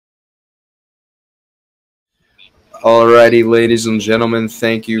Alrighty, ladies and gentlemen,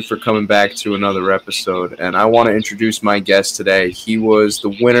 thank you for coming back to another episode. And I want to introduce my guest today. He was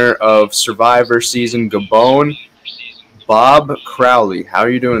the winner of Survivor season Gabon, Bob Crowley. How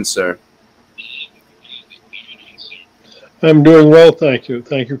are you doing, sir? I'm doing well, thank you.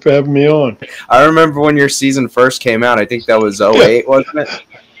 Thank you for having me on. I remember when your season first came out. I think that was '08, wasn't it?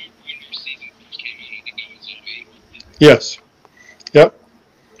 Yes. Yep.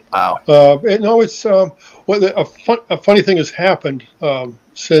 Wow. No, it's a funny thing has happened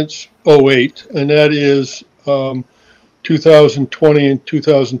since '08, and that is 2020 and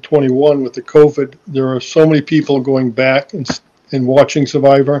 2021 with the COVID. There are so many people going back and watching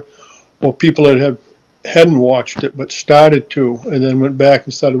Survivor, or people that hadn't watched it but started to, and then went back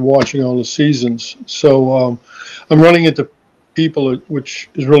and started watching all the seasons. So I'm running into people, which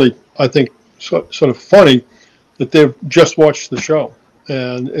is really, I think, sort of funny, that they've just watched the show,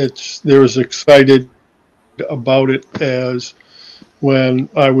 and they're as excited about it as when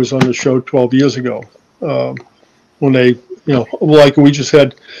I was on the show 12 years ago. When they, like we just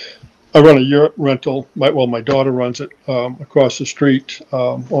had, I run a yurt rental. My daughter runs it across the street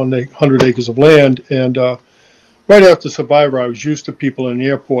on the 100 acres of land. And right after Survivor, I was used to people in the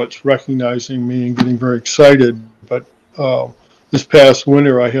airports recognizing me and getting very excited. But this past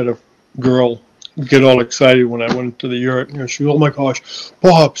winter, I had a girl get all excited when I went into the yurt. She goes, "Oh my gosh,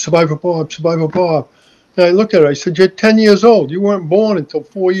 Bob, Survivor Bob, Survivor Bob." And I looked at her. I said, "You're 10 years old. You weren't born until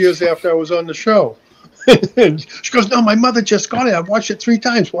 4 years after I was on the show." And she goes, "No, my mother just got it. I've watched it 3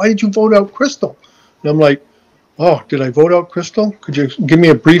 times. Why did you vote out Crystal?" And I'm like, "Oh, did I vote out Crystal? Could you give me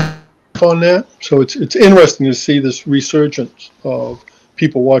a brief on that?" So it's interesting to see this resurgence of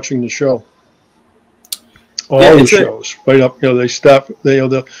people watching the show. All the shows, right up. They stop.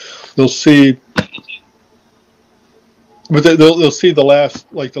 They'll see, but they'll see the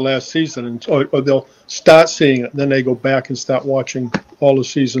last season, and or they'll start seeing it. And then they go back and start watching all the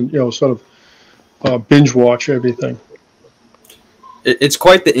season. Sort of. Binge watch everything. It's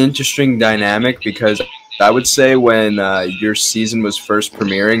quite the interesting dynamic, because I would say when your season was first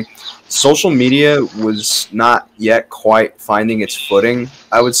premiering, social media was not yet quite finding its footing.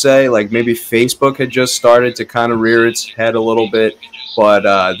 I would say, like, maybe Facebook had just started to kind of rear its head a little bit, but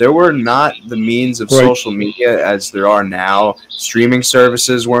there were not the means of social media as there are now. Streaming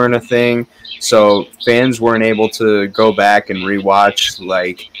services weren't a thing, so fans weren't able to go back and rewatch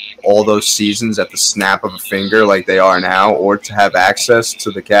like all those seasons at the snap of a finger like they are now, or to have access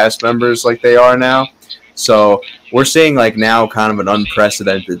to the cast members like they are now. So we're seeing like now kind of an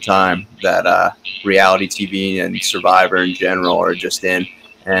unprecedented time that reality TV and Survivor in general are just in,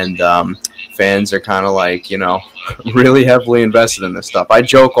 and fans are kind of like, really heavily invested in this stuff. I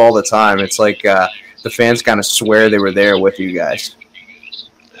joke all the time. It's like the fans kind of swear they were there with you guys.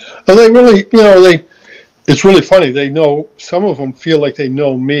 And they really, it's really funny. They know, some of them feel like they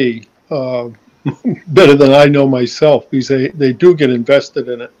know me better than I know myself, because they do get invested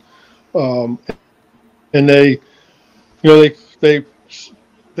in it. And they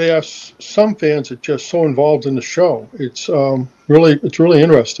have some fans that are just so involved in the show. It's really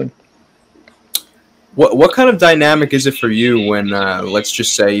interesting. What kind of dynamic is it for you when, let's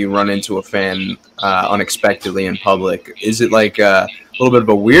just say, you run into a fan unexpectedly in public? Is it like a little bit of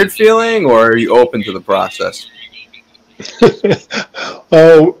a weird feeling, or are you open to the process?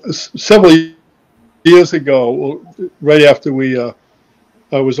 Several years ago, right after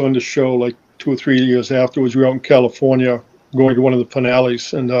I was on the show, like 2 or 3 years afterwards, we were out in California going to one of the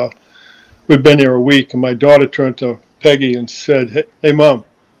finales, and we'd been there a week, and my daughter turned to Peggy and said, "Hey, Mom,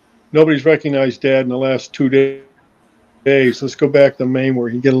 nobody's recognized Dad in the last 2 days. Let's go back to Maine where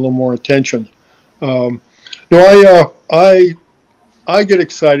he can get a little more attention." I get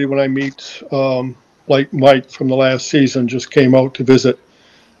excited when I meet, like Mike from the last season just came out to visit,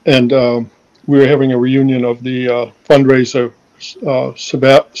 and we were having a reunion of the fundraiser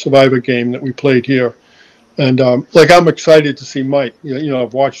Survivor game that we played here. And I'm excited to see Mike.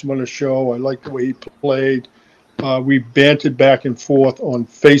 I've watched him on the show. I like the way he played. We bantered back and forth on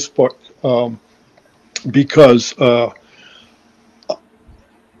Facebook because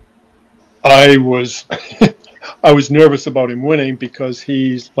I was I was nervous about him winning, because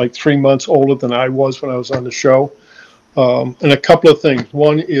he's like 3 months older than I was when I was on the show. And a couple of things.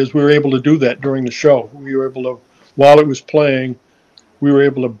 One is we were able to do that during the show. We were able to, while it was playing, we were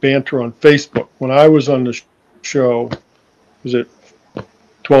able to banter on Facebook. When I was on the show, was it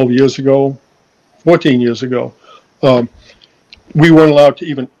 12 years ago, 14 years ago, we weren't allowed to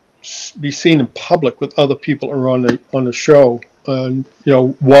even be seen in public with other people who were on the show,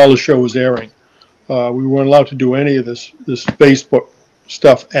 while the show was airing. We weren't allowed to do any of this Facebook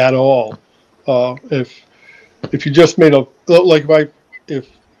stuff at all. If if you just made a, like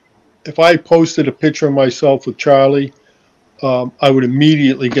if I posted a picture of myself with Charlie, I would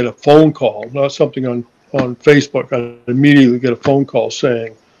immediately get a phone call, not something on Facebook. I'd immediately get a phone call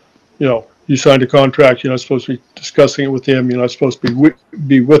saying, you signed a contract. You're not supposed to be discussing it with him. You're not supposed to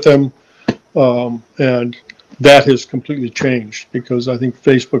be with him. And that has completely changed because I think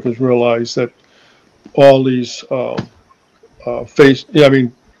Facebook has realized that all these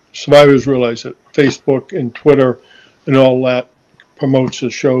survivors realize that Facebook and Twitter and all that promotes the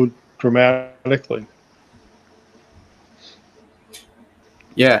show dramatically.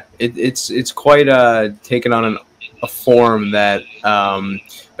 Yeah, it's quite taken on a form that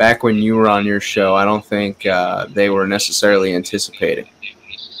back when you were on your show, I don't think they were necessarily anticipating.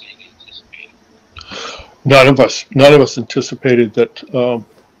 None of us anticipated that.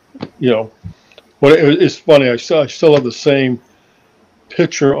 But it's funny. I still have the same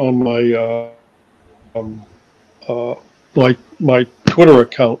picture on my Twitter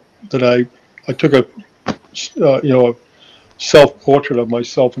account that I took a self-portrait of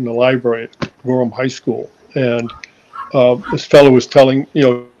myself in the library at Gorham High School, and this fellow was telling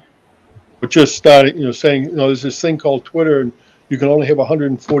just starting saying there's this thing called Twitter, and you can only have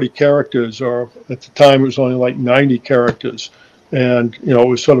 140 characters, or at the time it was only like 90 characters, and it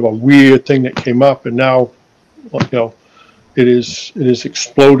was sort of a weird thing that came up, and now it is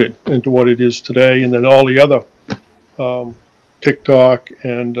exploded into what it is today, and then all the other TikTok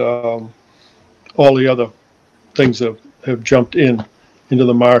and all the other things that have jumped into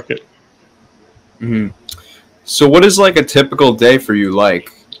the market. Mm-hmm. So what is like a typical day for you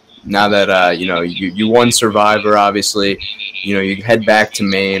like? Now that you won Survivor, obviously, you head back to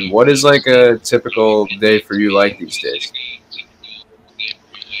Maine. What is like a typical day for you like these days?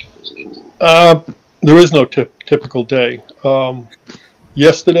 There is no typical day.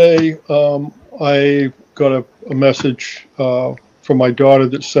 Yesterday, I got a message from my daughter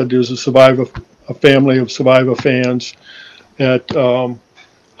that said there's a family of Survivor fans at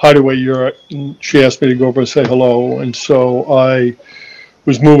Hideaway Europe. And she asked me to go over and say hello, and so I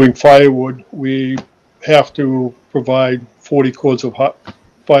was moving firewood. We have to provide 40 cords of hot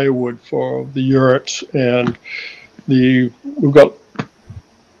firewood for the yurts, and we've got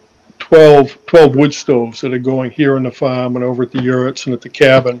 12 wood stoves that are going here on the farm and over at the yurts and at the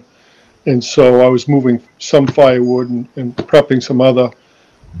cabin. And so I was moving some firewood and prepping some other.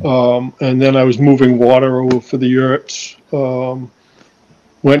 And then I was moving water over for the yurts.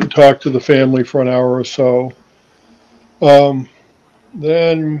 Went and talked to the family for an hour or so.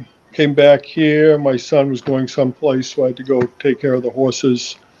 Then came back here. My son was going someplace, so I had to go take care of the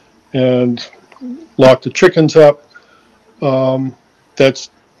horses and lock the chickens up. That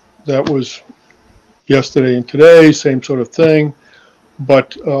was yesterday and today, same sort of thing.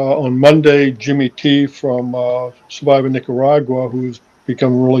 But on Monday, Jimmy T from Survivor Nicaragua, who's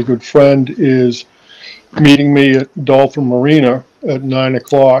become a really good friend, is meeting me at Dolphin Marina at 9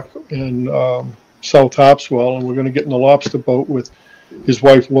 o'clock in South Harpswell, and we're going to get in the lobster boat with his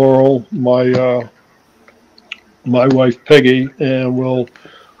wife Laurel, my wife Peggy, and we'll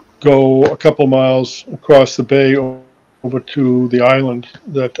go a couple miles across the bay over to the island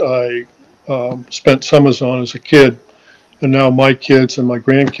that I spent summers on as a kid, and now my kids and my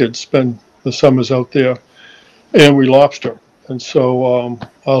grandkids spend the summers out there, and we lobster. And so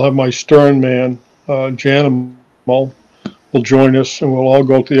I'll have my stern man, Janimal, will join us, and we'll all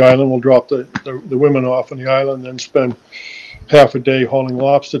go to the island. We'll drop the women off on the island, then spend half a day hauling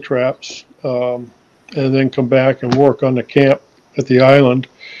lobster traps, and then come back and work on the camp at the island.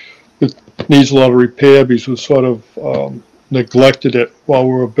 It needs a lot of repair because we sort of neglected it while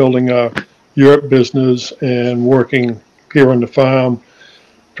we were building our Europe business and working here on the farm,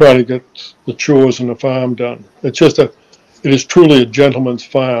 trying to get the chores on the farm done. It is truly a gentleman's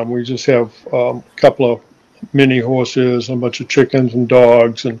farm. We just have a couple of mini horses, a bunch of chickens and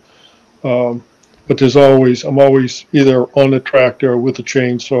dogs, and but I'm always either on the tractor with a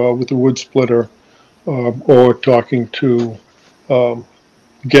chainsaw, with a wood splitter, or talking to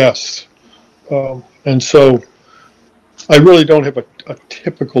guests. And so I really don't have a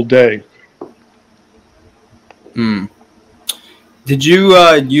typical day. Did you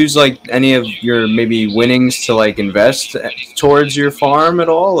use like any of your maybe winnings to like invest towards your farm at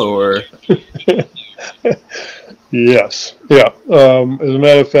all, or? Yes. Yeah. As a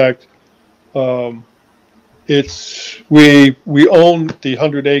matter of fact, we owned the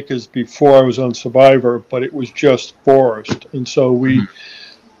 100 acres before I was on Survivor, but it was just forest, and so we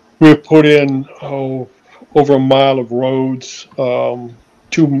put in over a mile of roads,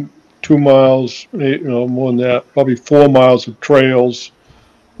 2 miles, more than that, probably 4 miles of trails,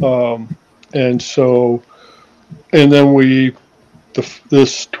 and so and then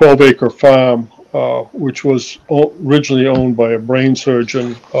this 12-acre farm, which was originally owned by a brain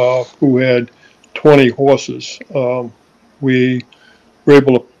surgeon who had 20 horses. We were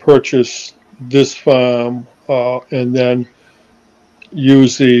able to purchase this farm and then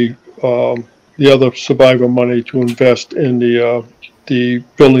use the other survivor money to invest in the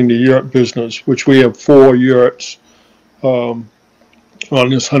building the yurt business, which we have 4 yurts on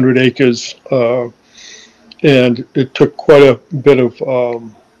this 100 acres. And it took quite a bit of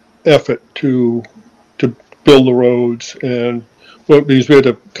effort to build the roads, and because we had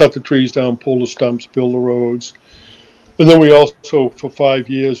to cut the trees down, pull the stumps, build the roads. And then we also, for 5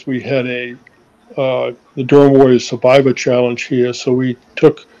 years, we had the Durham Warriors Survivor Challenge here. So we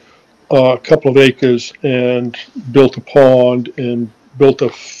took a couple of acres and built a pond and built a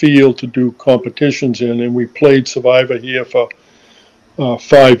field to do competitions in, and we played Survivor here for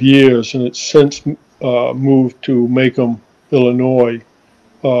 5 years, and it's since moved to Macomb, Illinois,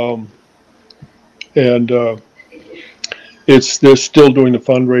 and they're still doing the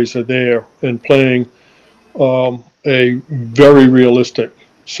fundraiser there and playing a very realistic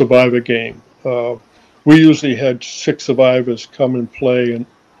Survivor game. We usually had 6 survivors come and play, and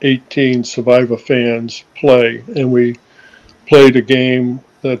 18 Survivor fans play, and we played a game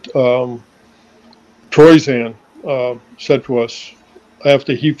that Troyzan said to us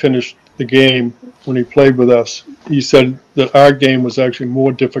after he finished the game. When he played with us, he said that our game was actually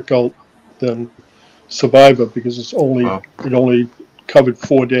more difficult than Survivor because it only covered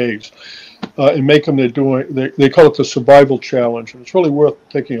 4 days. In Macomb, they call it the Survival Challenge, and it's really worth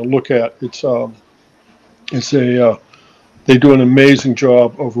taking a look at. They do an amazing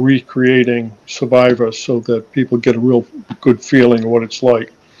job of recreating Survivor so that people get a real good feeling of what it's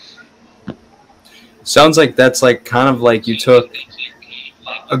like. Sounds like that's like kind of like you took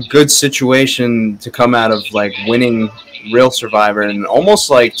a good situation to come out of like winning real Survivor and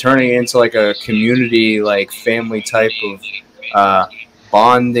almost like turning it into like a community, like family type of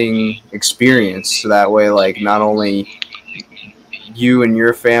bonding experience. So that way, like not only you and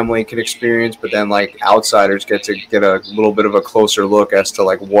your family could experience, but then like outsiders get to get a little bit of a closer look as to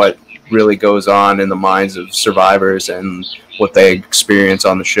like what really goes on in the minds of survivors and what they experience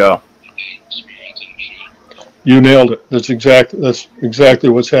on the show. You nailed it. That's exactly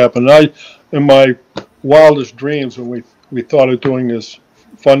what's happened. In my wildest dreams, when we thought of doing this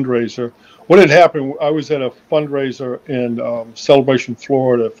fundraiser, what had happened, I was at a fundraiser in Celebration,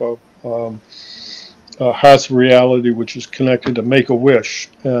 Florida for Hearts of Reality, which is connected to Make-A-Wish.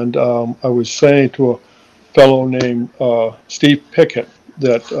 And I was saying to a fellow named Steve Pickett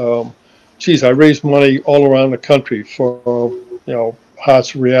that, I raised money all around the country for,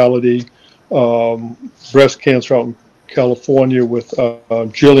 Hearts of Reality, breast cancer out in California with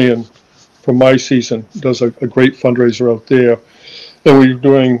Jillian from my season, does a great fundraiser out there. And we were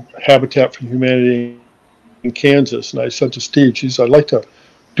doing Habitat for Humanity in Kansas. And I said to Steve, I'd like to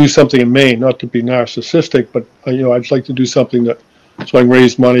do something in Maine, not to be narcissistic, but I'd like to do something so I can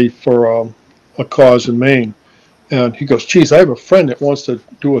raise money for a cause in Maine. And he goes, I have a friend that wants to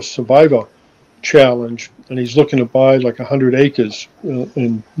do a Survivor challenge, and he's looking to buy like 100 acres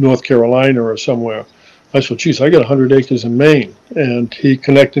in North Carolina or somewhere. I said, I got 100 acres in Maine. And he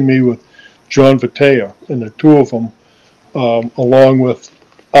connected me with John Vitea, and the two of them, along with,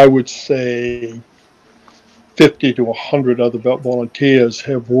 I would say, 50 to 100 other volunteers,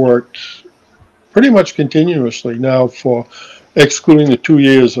 have worked pretty much continuously now for, excluding the 2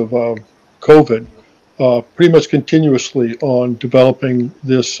 years of COVID, pretty much continuously on developing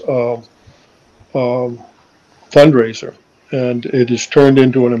this fundraiser. And it has turned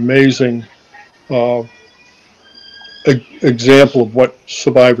into an amazing example of what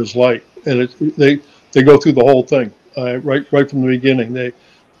Survivor's like. And they go through the whole thing, right from the beginning.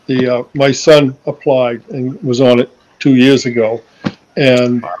 My son applied and was on it 2 years ago,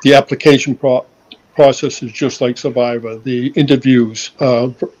 and the application process is just like Survivor. The interviews,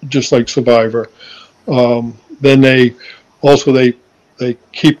 just like Survivor. Then they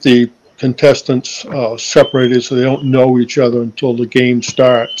keep the contestants separated so they don't know each other until the game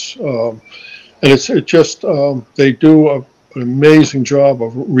starts. And they do an amazing job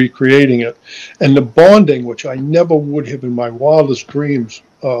of recreating it. And the bonding, which I never would have in my wildest dreams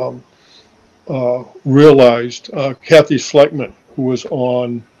realized, Kathy Schleckman, who was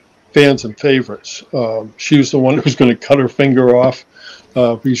on Fans and Favorites, she was the one who was going to cut her finger off.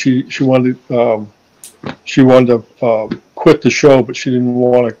 She wanted to quit the show, but she didn't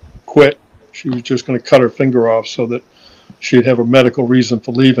want to quit. She was just going to cut her finger off so that she'd have a medical reason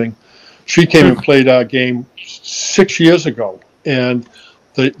for leaving. She came and played our game 6 years ago, and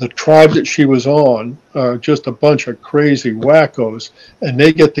the tribe that she was on are just a bunch of crazy wackos, and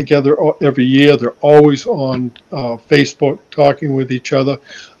they get together every year. They're always on Facebook talking with each other.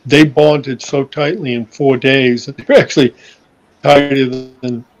 They bonded so tightly in 4 days that they're actually tighter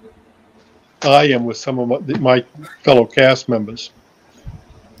than I am with some of my fellow cast members.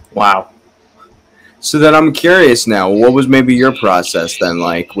 Wow. So then I'm curious now, what was maybe your process then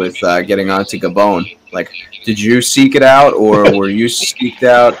like with getting onto Gabon? Like, did you seek it out or were you seeked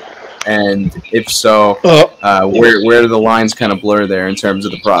out? And if so, where do the lines kind of blur there in terms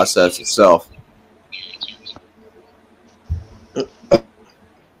of the process itself?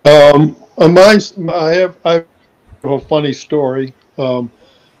 I have a funny story. I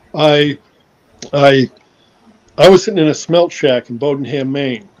was sitting in a smelt shack in Bodenham,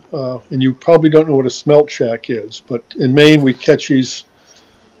 Maine. And you probably don't know what a smelt shack is, but in Maine we catch these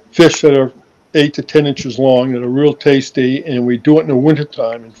fish that are 8 to 10 inches long that are real tasty, and we do it in the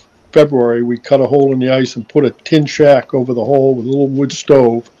wintertime. In February, we cut a hole in the ice and put a tin shack over the hole with a little wood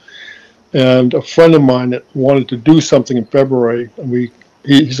stove. And a friend of mine that wanted to do something in February, and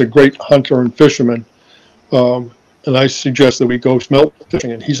he's a great hunter and fisherman, and I suggested we go smelt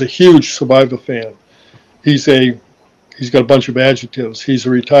fishing, and he's a huge Survivor fan. He's got a bunch of adjectives. He's a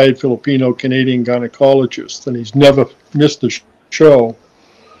retired Filipino-Canadian gynecologist, and he's never missed a show.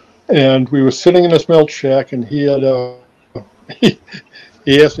 And we were sitting in a smelt shack, and he asked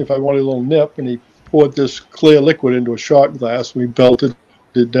me if I wanted a little nip, and he poured this clear liquid into a shot glass, and we belted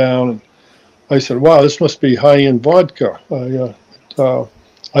it down. And I said, "Wow, this must be high-end vodka.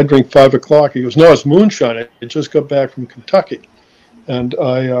 I drink 5 o'clock." He goes, "No, it's moonshine. I just got back from Kentucky." And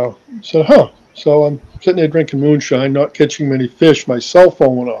I said, "Huh." So I'm sitting there drinking moonshine, not catching many fish. My cell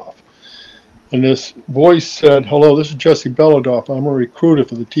phone went off. And this voice said, "Hello, this is Jesse Belladoff. I'm a recruiter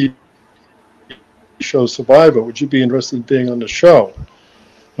for the TV show Survivor. Would you be interested in being on the show?"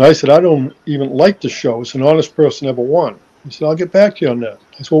 And I said, "I don't even like the show. It's an honest person ever won." He said, "I'll get back to you on that."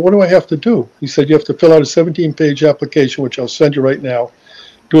 I said, "Well, what do I have to do?" He said, "You have to fill out a 17-page application, which I'll send you right now.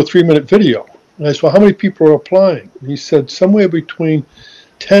 Do a 3-minute video." And I said, "Well, how many people are applying?" And he said, "Somewhere between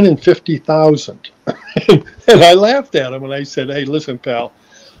 10 and 50,000. And I laughed at him and I said, "Hey, listen, pal,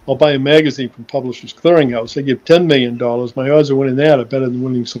 I'll buy a magazine from Publishers Clearinghouse. They give $10 million. My odds of winning that are better than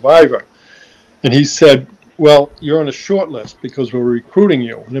winning Survivor." And he said, "Well, you're on a short list because we're recruiting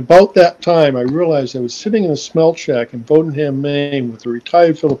you." And about that time, I realized I was sitting in a smelt shack in Bodenham, Maine with a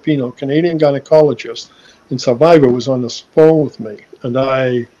retired Filipino-Canadian gynecologist, and Survivor was on the phone with me. And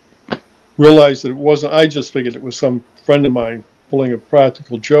I realized that it wasn't, I just figured it was some friend of mine pulling a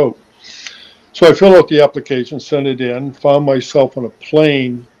practical joke. So I filled out the application, sent it in, found myself on a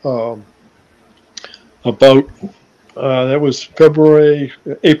plane that was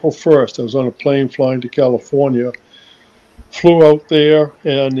April 1st. I was on a plane flying to California, flew out there,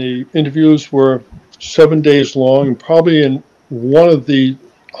 and the interviews were 7 days long, and probably in one of the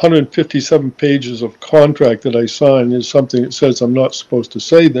 157 pages of contract that I signed is something that says I'm not supposed to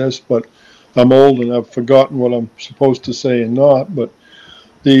say this, but I'm old and I've forgotten what I'm supposed to say and not. But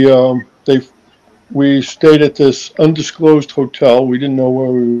we stayed at this undisclosed hotel. We didn't know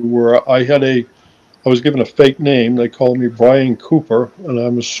where we were. I was given a fake name. They called me Brian Cooper, and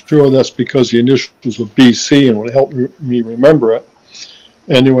I'm sure that's because the initials were BC and would help me remember it.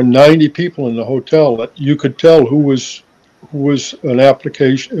 And there were 90 people in the hotel that you could tell who was an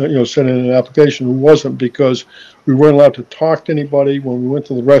application, sent in an application, who wasn't, because we weren't allowed to talk to anybody. When we went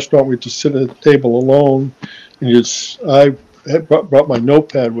to the restaurant, we had to sit at the table alone. And I had brought my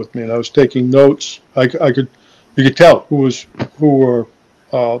notepad with me, and I was taking notes. You could tell who were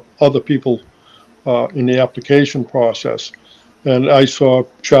other people in the application process. And I saw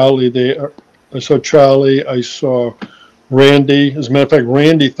Charlie there. I saw Randy. As a matter of fact,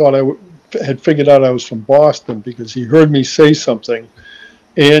 Randy thought had figured out I was from Boston because he heard me say something,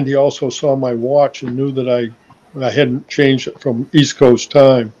 and he also saw my watch and knew that I hadn't changed it from East Coast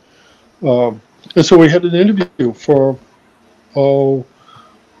time. And so we had an interview for, it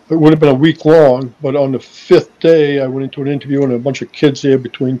would have been a week long, but on the 5th day, I went into an interview, and a bunch of kids there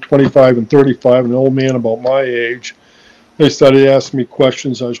between 25 and 35, an old man about my age. They started asking me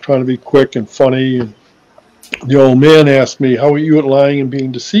questions. I was trying to be quick and funny, and the old man asked me, "How are you at lying and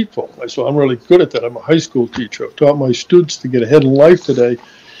being deceitful?" I said, "I'm really good at that. I'm a high school teacher. I've taught my students to get ahead in life today.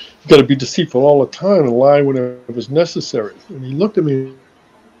 You've got to be deceitful all the time and lie whenever it's necessary." And he looked at me,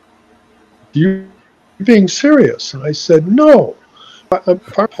 "You're being serious?" And I said, "No. I'm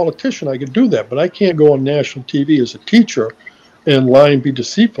a politician. I can do that, but I can't go on national TV as a teacher and lie and be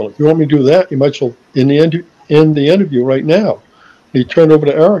deceitful. If you want me to do that, you might as well end the interview right now." He turned over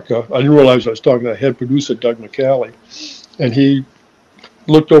to Erica. I didn't realize I was talking to head producer Doug McCallie, and he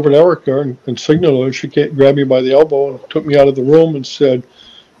looked over at Erica and signaled her. She grabbed me by the elbow and took me out of the room and said,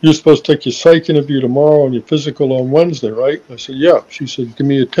 "You're supposed to take your psych interview tomorrow and your physical on Wednesday, right?" I said, "Yeah." She said, "Give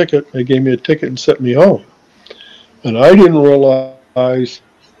me a ticket." They gave me a ticket and sent me home. And I didn't realize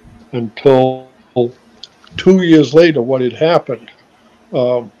until 2 years later what had happened.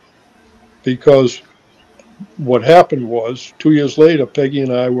 Because what happened was 2 years later, Peggy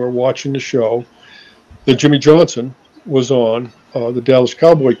and I were watching the show that Jimmy Johnson was on, the Dallas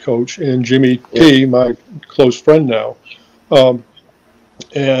Cowboy coach, and Jimmy T, my close friend now.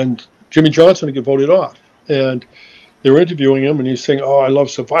 And Jimmy Johnson had get voted off. And they were interviewing him, and he's saying, "Oh, I love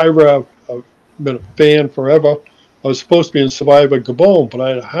Survivor. I've been a fan forever. I was supposed to be in Survivor Gabon, but I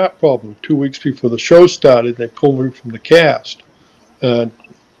had a heart problem 2 weeks before the show started. They pulled me from the cast." And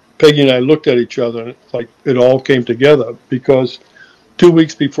Peggy and I looked at each other, and it's like it all came together, because 2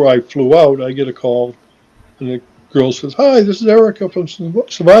 weeks before I flew out, I get a call, and the girl says, "Hi, this is Erica from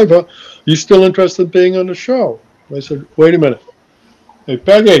Survivor. Are you still interested in being on the show?" I said, "Wait a minute. Hey,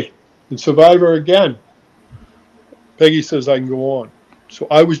 Peggy, it's Survivor again." Peggy says I can go on. So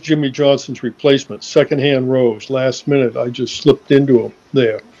I was Jimmy Johnson's replacement, second-hand rose. Last minute, I just slipped into him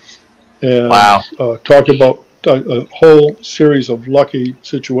there. And Wow. Talk about a whole series of lucky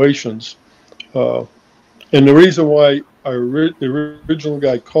situations. And the reason why the original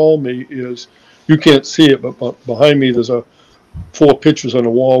guy called me is, you can't see it, but behind me there's 4 pictures on the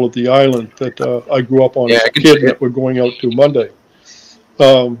wall of the island that I grew up on as a kid that we're going out to Monday.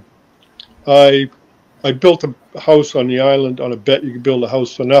 I built a house on the island on a bet you could build a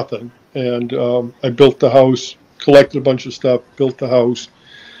house for nothing. And I built the house, collected a bunch of stuff, built the house,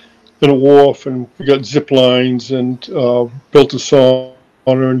 and a wharf, and we got zip lines, and built a sauna,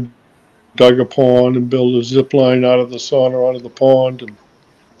 and dug a pond, and built a zip line out of the sauna onto the pond.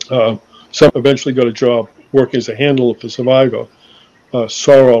 And so eventually got a job working as a handler for Survivor.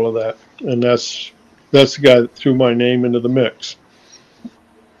 Saw all of that, and that's the guy that threw my name into the mix.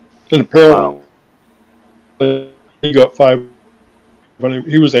 And apparently, he got 500.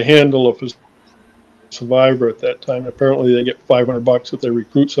 He was a handler for Survivor at that time. Apparently, they get $500 if they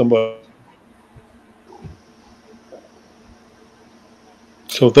recruit somebody.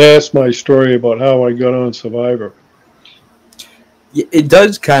 So that's my story about how I got on Survivor. It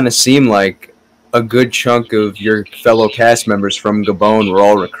does kind of seem like a good chunk of your fellow cast members from Gabon were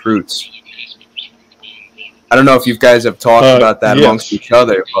all recruits. I don't know if you guys have talked about that amongst each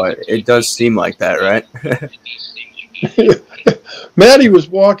other, but it does seem like that, right? Maddie was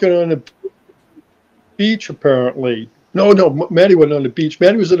walking on the beach, apparently. No, Maddie wasn't on the beach.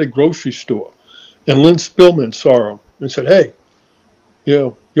 Maddie was at a grocery store, and Lynn Spillman saw him and said, "Hey,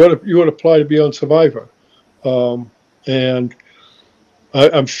 you ought to apply to be on Survivor." And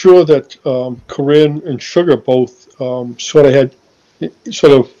I'm sure that Corinne and Sugar both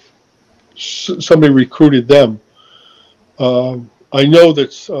somebody recruited them. I know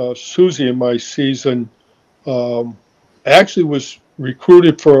that Susie in my season actually was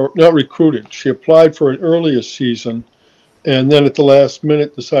not recruited. She applied for an earlier season, and then at the last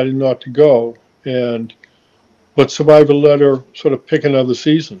minute decided not to go. But Survivor let her sort of pick another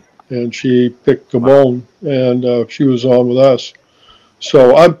season, and she picked Gabon, and she was on with us.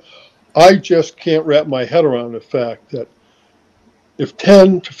 So I just can't wrap my head around the fact that if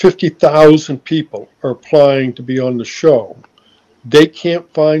 10 to 50,000 people are applying to be on the show, they can't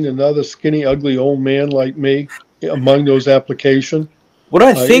find another skinny, ugly old man like me among those applications. What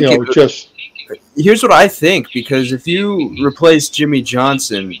I think here's what I think, because if you replace Jimmy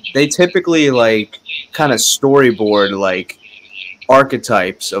Johnson, they typically kind of storyboard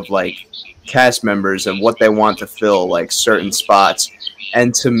archetypes of cast members and what they want to fill certain spots.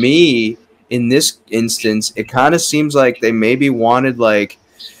 And to me, in this instance, it kind of seems like they maybe wanted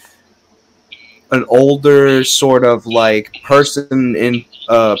an older sort of person in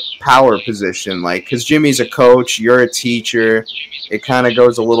a power position, because Jimmy's a coach, you're a teacher. It kind of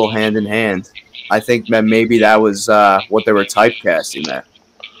goes a little hand in hand. I think that maybe that was what they were typecasting there.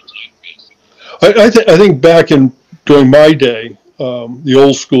 I think back during my day, the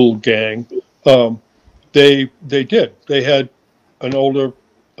old school gang, they did. They had an older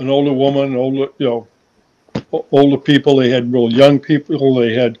woman, older people. They had real young people.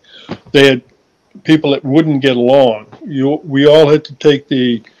 They had people that wouldn't get along. We all had to take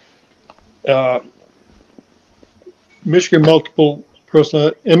the Michigan Multiple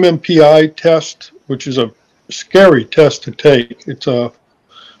Personality MMPI test, which is a scary test to take. It's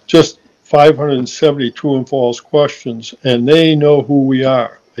just 570 true and false questions, and they know who we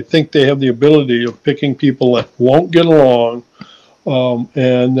are. I think they have the ability of picking people that won't get along,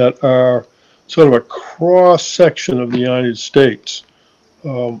 and that are sort of a cross section of the United States.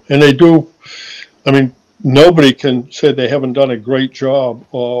 And they do. I mean, nobody can say they haven't done a great job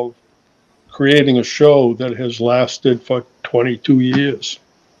of creating a show that has lasted for 22 years.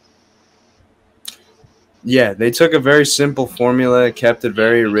 Yeah, they took a very simple formula, kept it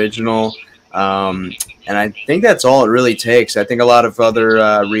very original, and I think that's all it really takes. I think a lot of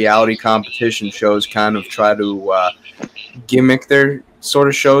other reality competition shows kind of try to gimmick their sort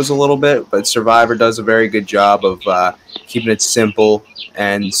of shows a little bit, but Survivor does a very good job of keeping it simple,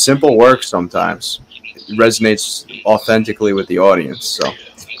 and simple works sometimes. It resonates authentically with the audience. So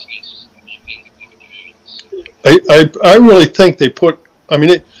I really think they put, I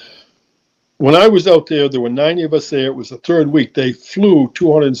mean, when I was out there were 90 of us there. It was the third week. They flew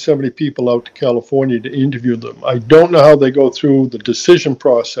 270 people out to California to interview them. I don't know how they go through the decision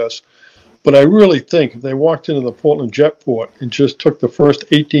process, but I really think if they walked into the Portland Jetport and just took the first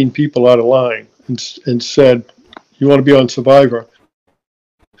 18 people out of line and said, you want to be on Survivor,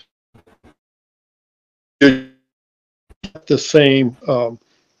 you get the same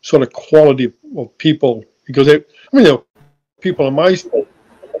sort of quality of people, because they, I mean, there were people in my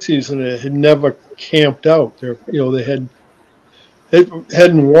season that had never camped out. They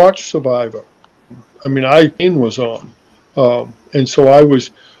hadn't watched Survivor. I mean, was on, and so I was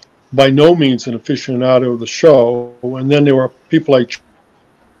by no means an aficionado of the show. And then there were people like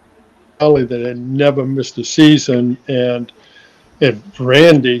Crowley that had never missed a season, and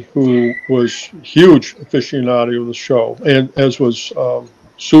Randy, who was huge aficionado of the show, and as was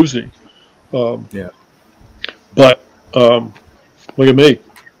Susie. yeah. But look at me.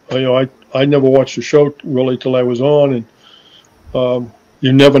 I never watched the show really till I was on, and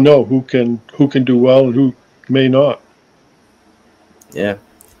you never know who can do well and who may not. Yeah.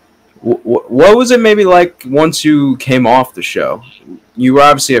 What was it maybe like once you came off the show? You were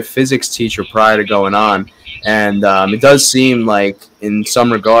obviously a physics teacher prior to going on, and it does seem like in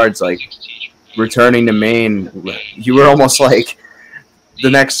some regards, like returning to Maine, you were almost like the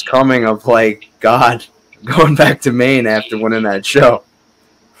next coming of like God going back to Maine after winning that show.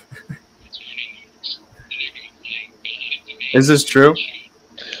 Is this true?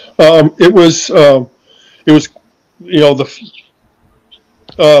 It was, yeah.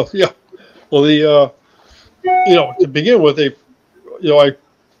 Well, to begin with,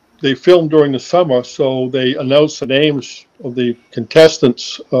 they filmed during the summer, so they announced the names of the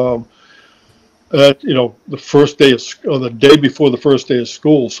contestants at the first day or the day before the first day of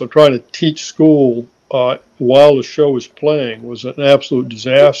school. So trying to teach school while the show was playing was an absolute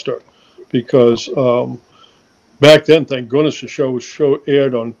disaster, because back then, thank goodness, the show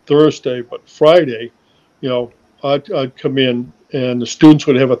aired on Thursday, but Friday, I'd come in and the students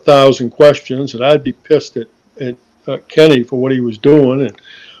would have 1,000 questions, and I'd be pissed at Kenny for what he was doing, and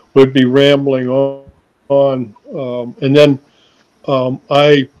would be rambling on. And then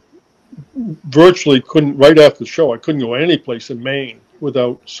I virtually couldn't, right after the show, I couldn't go any place in Maine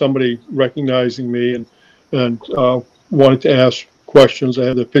without somebody recognizing me and wanted to ask questions. I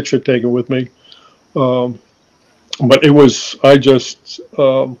had the picture taken with me. But it was,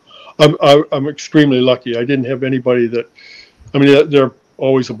 I'm extremely lucky. I didn't have anybody that, I mean, there are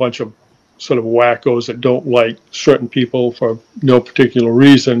always a bunch of sort of wackos that don't like certain people for no particular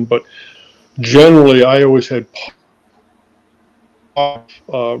reason, but generally I always had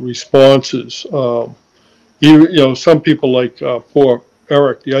responses. Some people like poor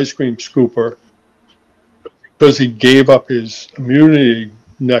Eric, the ice cream scooper, because he gave up his immunity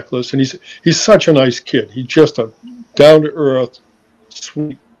necklace, and he's such a nice kid. He's just a down-to-earth,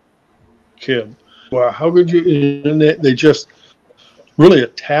 sweet kid. Wow, how could you? And they just really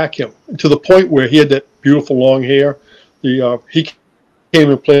attack him to the point where he had that beautiful long hair. He came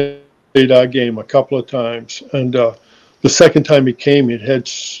and played our game a couple of times, and the second time he came, he'd had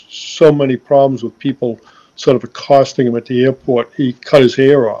so many problems with people sort of accosting him at the airport. He cut his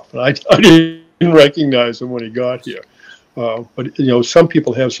hair off, and I didn't recognize him when he got here. But some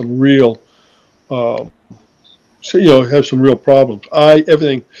people have some real, have some real problems.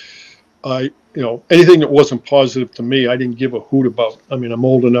 Anything that wasn't positive to me, I didn't give a hoot about. I mean, I'm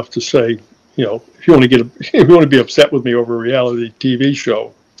old enough to say, if you want to be upset with me over a reality TV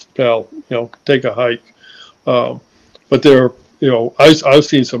show, pal, take a hike. But I've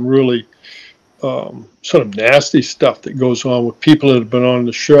seen some really sort of nasty stuff that goes on with people that have been on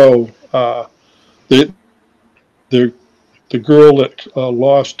the show. The girl that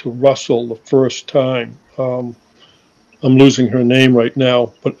lost to Russell the first time, I'm losing her name right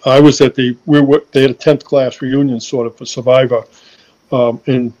now, but I was at they had a 10th class reunion sort of for Survivor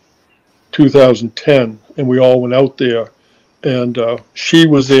in 2010, and we all went out there, and she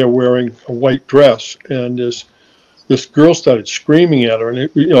was there wearing a white dress, and this this girl started screaming at her, and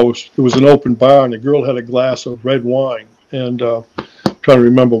it was an open bar, and the girl had a glass of red wine, and I'm trying to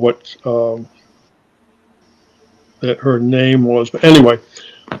remember what that her name was, but anyway,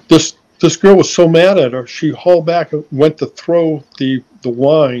 this girl was so mad at her, she hauled back and went to throw the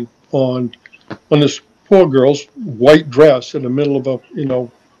wine on this poor girl's white dress in the middle of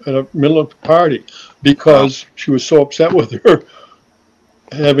the party, because she was so upset with her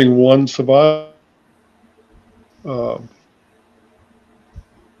having won Survivor. So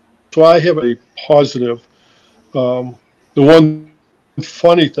I have a positive. The one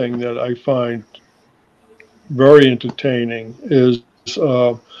funny thing that I find very entertaining is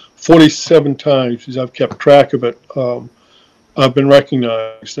 47 times, as I've kept track of it, I've been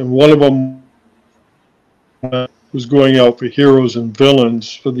recognized. And one of them was going out for heroes and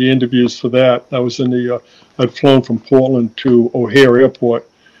villains for the interviews for that. I was I'd flown from Portland to O'Hare Airport,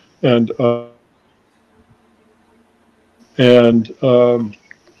 and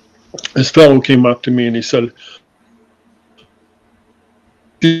this fellow came up to me and he said,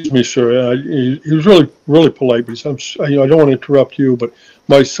 "Excuse me, sir." He was really, really polite, but he said, I don't want to interrupt you, but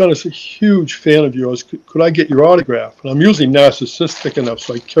my son is a huge fan of yours. Could I get your autograph?" And I'm usually narcissistic enough,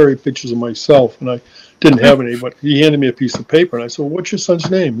 so I carry pictures of myself, and I didn't have any, but he handed me a piece of paper, and I said, "Well, what's your son's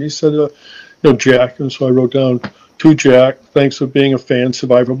name?" And he said, Jack. And so I wrote down, "To Jack, thanks for being a fan,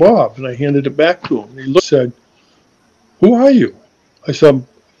 Survivor Bob." And I handed it back to him. And he looked and said, "Who are you?" I said,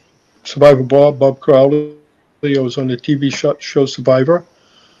 "Survivor Bob Crowley. I was on the TV show Survivor."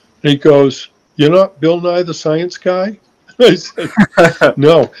 And he goes, "You're not Bill Nye the Science Guy?" I said,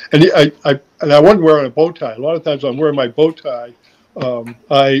 "No." And I wasn't wearing a bow tie. A lot of times I'm wearing my bow tie.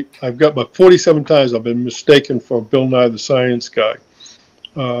 I've got about 47 times I've been mistaken for Bill Nye the Science Guy,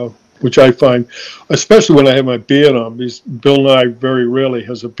 which I find, especially when I have my beard on, because Bill Nye very rarely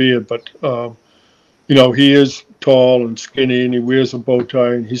has a beard, but he is tall and skinny, and he wears a bow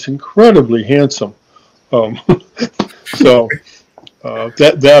tie, and he's incredibly handsome. So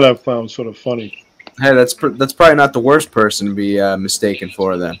that I've found sort of funny. Hey, that's probably not the worst person to be mistaken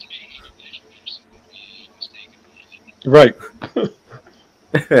for, then. Right.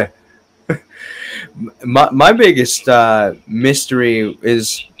 my biggest mystery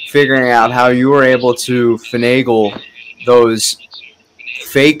is figuring out how you were able to finagle those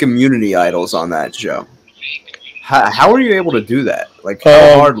fake immunity idols on that show. How were you able to do that? Like,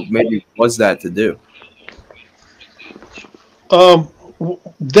 how hard maybe was that to do?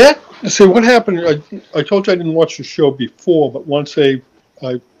 What happened? I told you I didn't watch the show before, but once I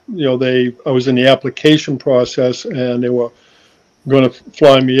was in the application process and they were going to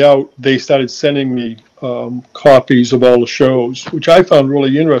fly me out, they started sending me copies of all the shows, which I found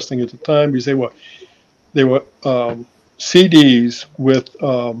really interesting at the time, because they were CDs with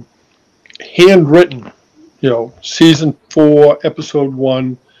handwritten, season 4, episode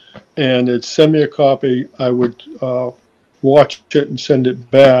 1, and they'd send me a copy. I would watch it and send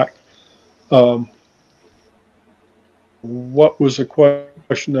it back. What was the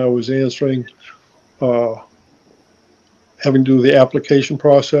question I was answering? Having to do with the application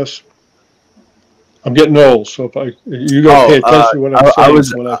process. I'm getting old, so if you got to pay attention to what I'm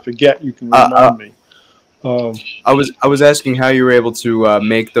saying. When I forget, you can remind me. I was asking how you were able to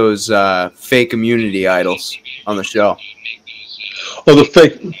make those fake immunity idols on the show. Oh, the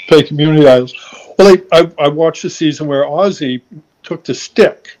fake immunity idols. Well, I watched the season where Ozzy took the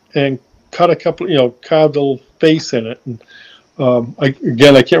stick and cut a couple, carved a little face in it. And I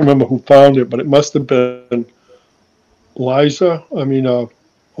can't remember who found it, but it must have been Liza. I mean,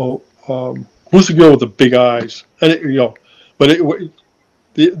 who's the girl with the big eyes? And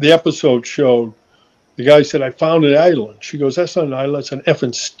the episode showed the guy said, "I found an idol." And she goes, "That's not an idol, that's an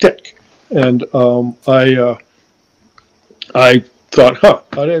effing stick." And I thought,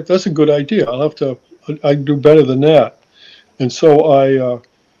 that's a good idea. I can do better than that. And so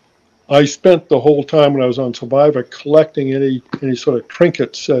I spent the whole time when I was on Survivor collecting any sort of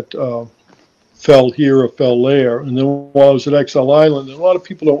trinkets that fell here or fell there. And then while I was at XL Island, and a lot of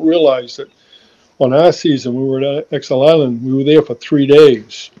people don't realize that on our season, we were at XL Island, we were there for 3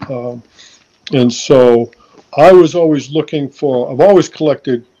 days. And so I was always I've always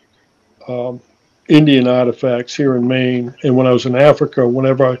collected Indian artifacts here in Maine. And when I was in Africa,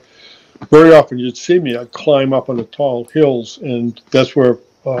 very often you'd see me, I'd climb up on the tall hills, and that's where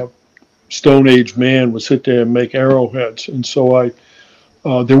Stone Age man would sit there and make arrowheads. And so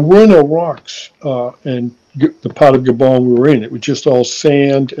there were no rocks in the part of Gabon we were in. It was just all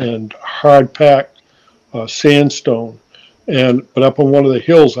sand and hard packed sandstone. But up on one of the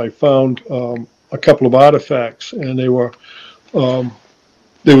hills, I found a couple of artifacts, and there was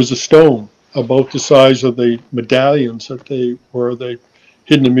a stone, about the size of the medallions that they were the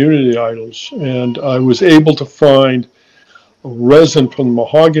hidden immunity idols. And I was able to find resin from the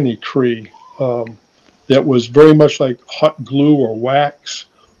mahogany tree that was very much like hot glue or wax,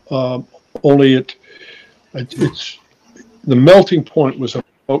 only it's the melting point was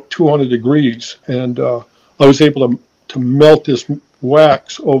about 200 degrees, and I was able to melt this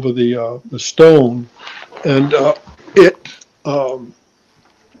wax over the stone, and it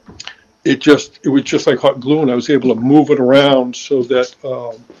it was just like hot glue, and I was able to move it around so that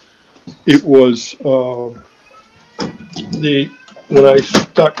it was when I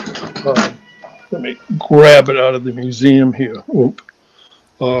stuck. Let me grab it out of the museum here.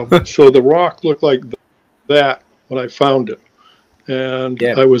 So the rock looked like that when I found it, and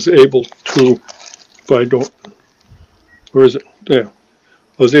Yeah. I was able to. If I don't, where is it? There. I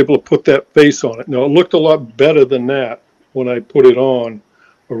was able to put that face on it. Now it looked a lot better than that when I put it on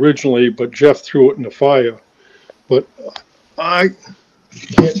originally, but Jeff threw it in the fire. But I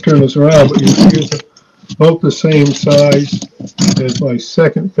can't turn this around, but you see it's about the same size as my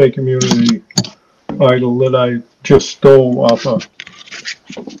second fake immunity idol that I just stole off of.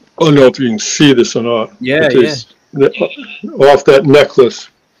 I don't know if you can see this or not. Yeah, Off that necklace.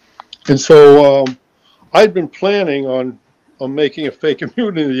 And so I'd been planning on making a fake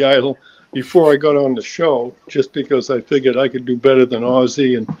immunity idol before I got on the show, just because I figured I could do better than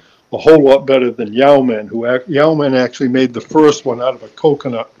Ozzy and a whole lot better than Yowman, Yowman actually made the first one out of a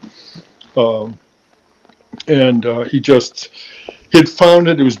coconut. And he'd found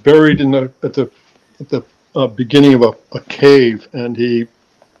it. It was buried at the beginning of a cave, and he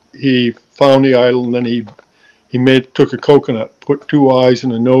found the idol, and then he took a coconut, put two eyes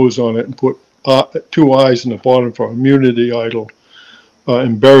and a nose on it, and put two eyes in the bottom for immunity idol,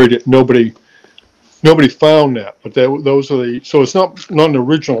 and buried it. Nobody found that, but those are so it's not an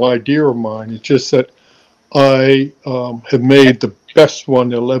original idea of mine. It's just that I have made the best one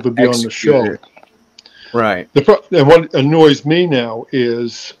that'll ever be on the show. Right. And what annoys me now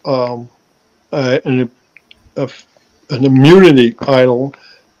is an immunity idol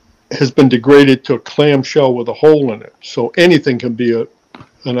has been degraded to a clamshell with a hole in it. So anything can be a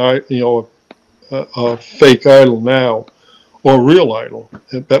fake idol now, or a real idol.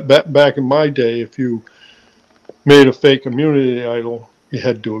 Back in my day, if you made a fake immunity idol, you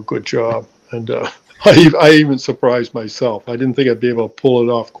had to do a good job. And I even surprised myself. I didn't think I'd be able to pull it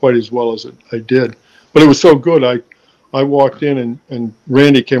off quite as well as I did. But it was so good. I walked in, and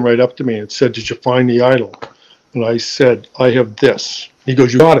Randy came right up to me and said, "Did you find the idol?" And I said, "I have this." He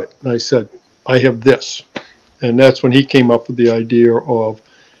goes, "You got it?" And I said, "I have this." And that's when he came up with the idea of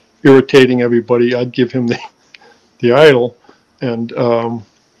irritating everybody. I'd give him the idol, and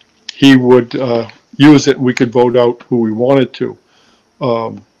he would use it, and we could vote out who we wanted to.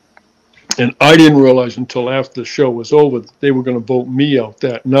 And I didn't realize until after the show was over that they were going to vote me out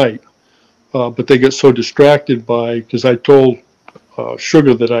that night. But they got so distracted because I told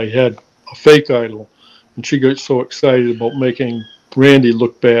Sugar that I had a fake idol, and she got so excited about making Randy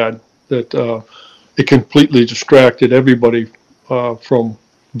look bad that it completely distracted everybody from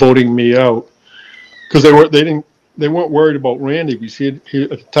voting me out, because they weren't worried about Randy, because he at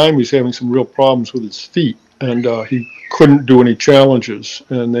the time he was having some real problems with his feet, and he couldn't do any challenges,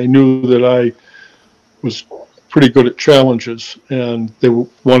 and they knew that I was pretty good at challenges, and they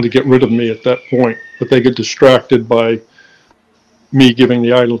wanted to get rid of me at that point, but they get distracted by me giving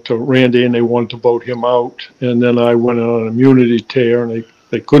the idol to Randy, and they wanted to vote him out, and then I went on an immunity tear, and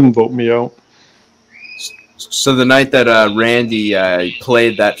they couldn't vote me out. So the night that Randy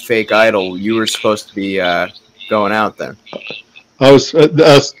played that fake idol, you were supposed to be going out then. I was.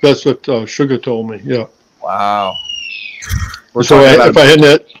 That's what Sugar told me. Yeah. Wow. So if I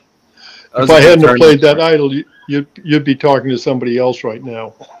hadn't played that idol, you'd be talking to somebody else right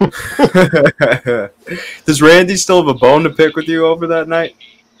now. Does Randy still have a bone to pick with you over that night?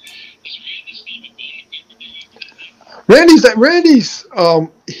 Randy's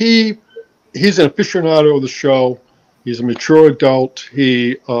he's an aficionado of the show. He's a mature adult.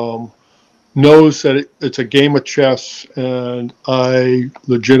 He knows that it's a game of chess, and I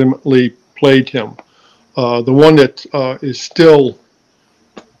legitimately played him. The one that is still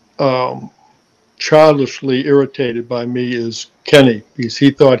childishly irritated by me is Kenny, because he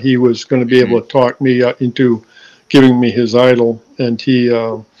thought he was going to be able to talk me into giving me his idol, and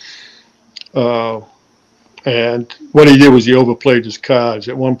and what he did was he overplayed his cards.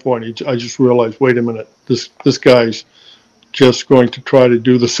 At one point, I just realized, wait a minute, this guy's just going to try to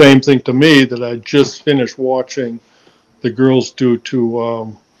do the same thing to me that I just finished watching the girls do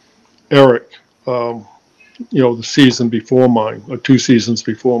to Eric, the season before mine, or 2 seasons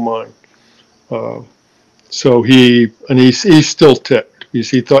before mine. So he's still ticked.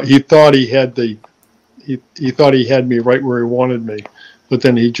 He thought he had he thought he had me right where he wanted me, but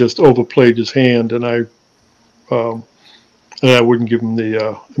then he just overplayed his hand, and I wouldn't give him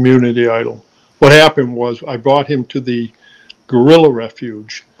the immunity idol. What happened was I brought him to the gorilla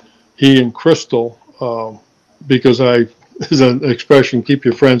refuge, he and Crystal, because there's an expression, keep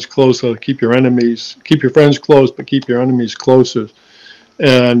your friends closer, keep your friends close, but keep your enemies closer.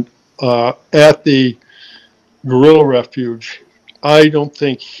 And at the gorilla refuge, I don't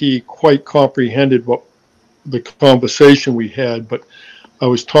think he quite comprehended what the conversation we had, but I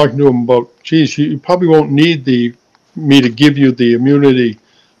was talking to him about, geez, you probably won't need me to give you the immunity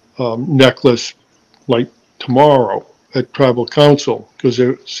necklace like tomorrow at tribal council, because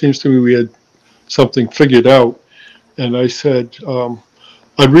it seems to me we had something figured out. And I said,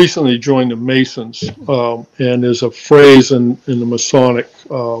 I recently joined the Masons, and there's a phrase in the Masonic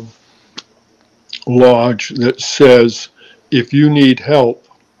lodge that says, if you need help,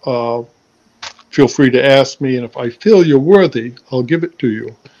 feel free to ask me, and if I feel you're worthy, I'll give it to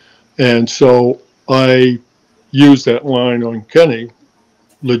you. And so I used that line on Kenny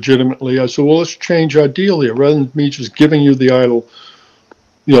legitimately. I said, well, let's change our deal here. Rather than me just giving you the idol,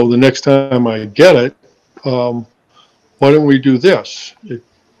 the next time I get it, why don't we do this? If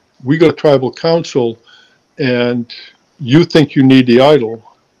we go to tribal council and you think you need the idol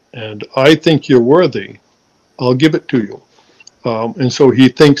and I think you're worthy, I'll give it to you. And so he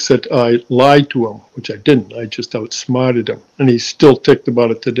thinks that I lied to him, which I didn't. I just outsmarted him. And he's still ticked about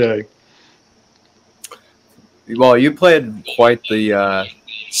it today. Well, you played quite the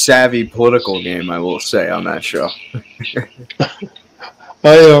savvy political game, I will say, on that show.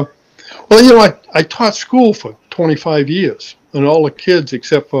 I taught school for 25 years, and all the kids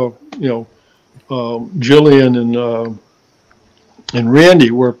except for, Jillian and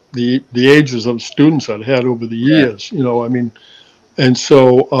Randy were the ages of students I'd had over the years, and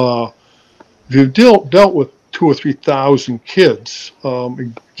so if you've dealt with 2,000 or 3,000 kids,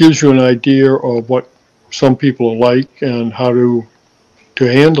 it gives you an idea of what some people are like and how to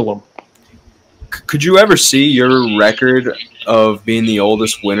handle them. Could you ever see your record of being the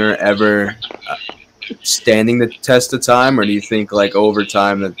oldest winner ever standing the test of time, or do you think like over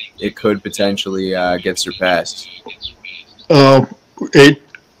time that it could potentially get surpassed? It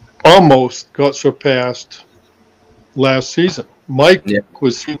almost got surpassed last season. Mike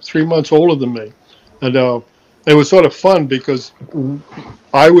was 3 months older than me, and it was sort of fun because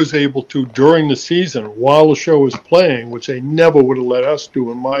I was able to, during the season, while the show was playing, which they never would have let us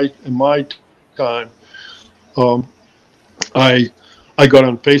do in my time, I got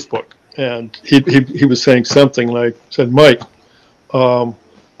on Facebook, and he was saying something like, said, Mike,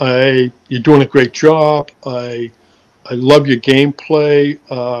 you're doing a great job. I love your gameplay.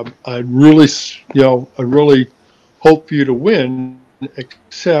 I really hope for you to win,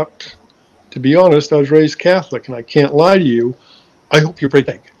 except, to be honest, I was raised Catholic, and I can't lie to you. I hope you break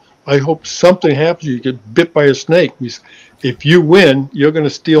egg. I hope something happens. You get bit by a snake. If you win, you're going to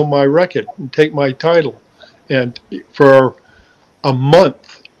steal my record and take my title. And for a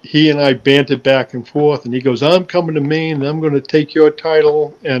month, he and I bantered back and forth. And he goes, I'm coming to Maine, and I'm going to take your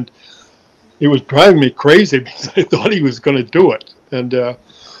title. And it was driving me crazy because I thought he was going to do it. And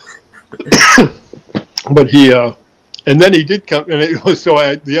but and then he did come, and it was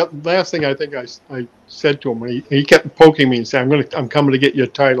the last thing I think I said to him, he kept poking me and saying, I'm coming to get your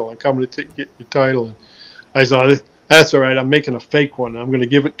title. I'm coming to get your title. And I said, that's all right. I'm making a fake one. I'm going to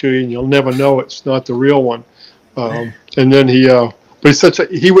give it to you, and you'll never know it's not the real one. And then but he's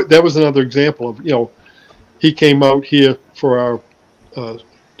that was another example of, he came out here for our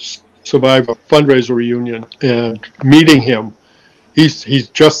Survivor fundraiser reunion, and meeting him. He's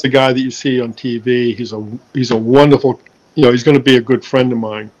just the guy that you see on TV. He's a wonderful, he's going to be a good friend of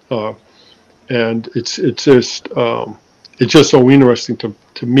mine. And it's just so interesting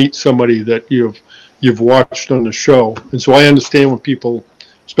to meet somebody that you've watched on the show. And so I understand when people,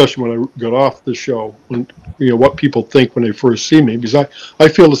 especially when I got off the show, what people think when they first see me, because I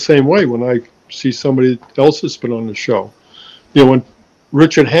feel the same way when I see somebody else that's been on the show. When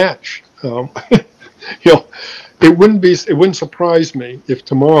Richard Hatch, it wouldn't surprise me if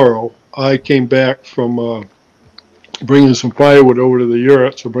tomorrow I came back from bringing some firewood over to the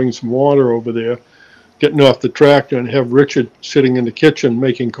yurts or bringing some water over there, getting off the tractor, and have Richard sitting in the kitchen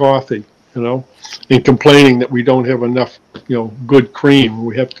making coffee, and complaining that we don't have enough, good cream.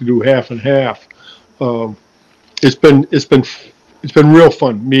 We have to do half and half. It's been real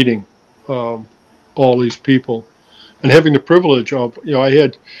fun meeting all these people, and having the privilege of, I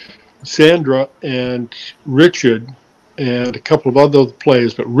had Sandra and Richard and a couple of other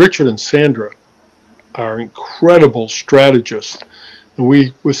players, but Richard and Sandra are incredible strategists. And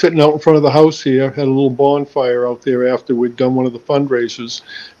we were sitting out in front of the house here, had a little bonfire out there after we'd done one of the fundraisers,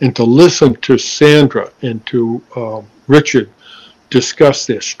 and to listen to Sandra and to Richard discuss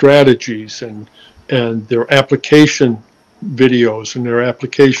their strategies and their application videos and their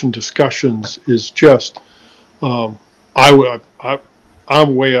application discussions is just, I'm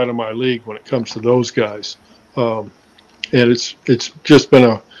way out of my league when it comes to those guys. And it's just been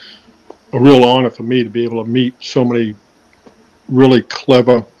a real honor for me to be able to meet so many really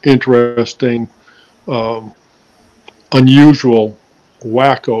clever, interesting, unusual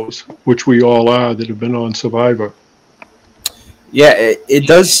wackos, which we all are, that have been on Survivor. Yeah, it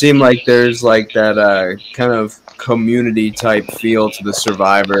does seem like there's like that kind of community type feel to the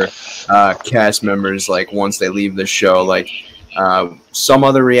Survivor cast members. Like once they leave the show, like some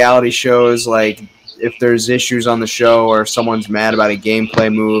other reality shows, like if there's issues on the show or someone's mad about a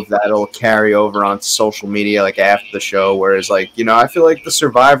gameplay move, that'll carry over onto social media like after the show. Whereas like, you know, I feel like the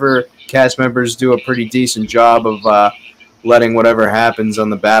Survivor cast members do a pretty decent job of letting whatever happens on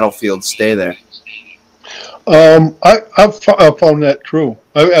the battlefield stay there. I've found that true.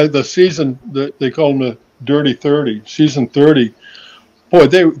 The season that they call them the Dirty 30, season 30, boy,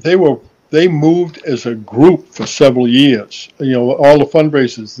 they moved as a group for several years. You know, all the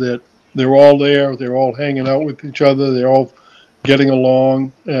fundraisers that they're all there, they're all hanging out with each other, they're all getting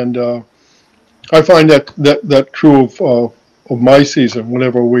along, and I find that true of my season.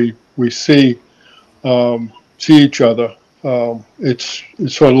 Whenever we see each other, it's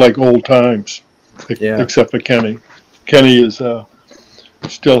sort of like old times. Yeah. Except for Kenny. Kenny is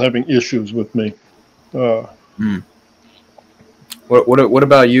still having issues with me. What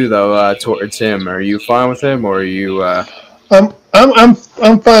about you though? Towards him, are you fine with him, or are you? I'm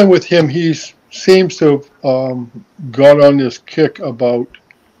fine with him. He seems to have got on this kick about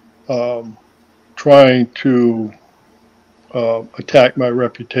trying to attack my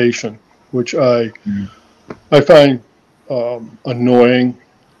reputation, which I find annoying.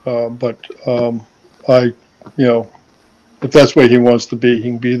 But if that's where he wants to be, he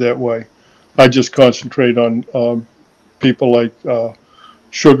can be that way. I just concentrate on people like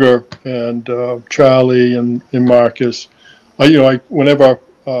Sugar and Charlie and Marcus. Whenever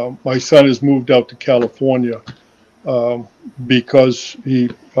my son has moved out to California because he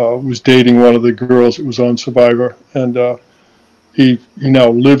was dating one of the girls that was on Survivor, and he now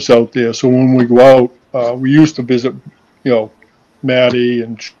lives out there. So when we go out, we used to visit, Maddie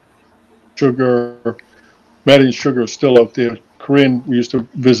and Sugar. Maddie and Sugar are still out there. Corinne, we used to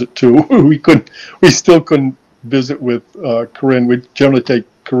visit too. We still couldn't visit with Corinne. We generally take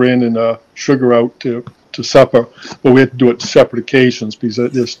Corinne and Sugar out to supper, but we had to do it separate occasions because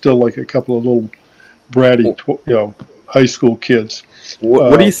there's still like a couple of little bratty, high school kids.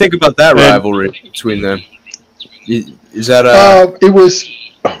 What do you think about that rivalry between them? Is that it was,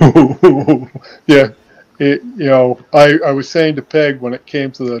 yeah. I was saying to Peg when it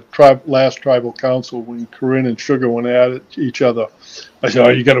came to the last tribal council, when Corinne and Sugar went at each other, I said, "Oh,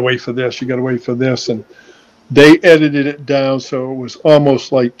 you got to wait for this. You got to wait for this," and they edited it down so it was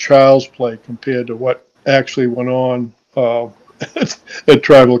almost like child's play compared to what actually went on at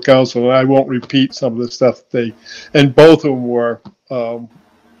tribal council. And I won't repeat some of the stuff and both of them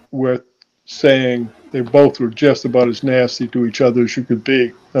were saying they both were just about as nasty to each other as you could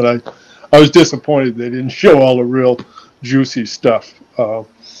be, and I was disappointed they didn't show all the real juicy stuff.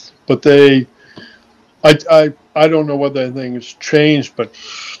 But I don't know whether anything has changed, but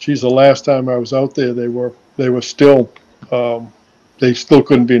geez, the last time I was out there, they were still, they still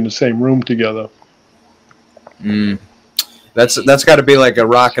couldn't be in the same room together. That's got to be like a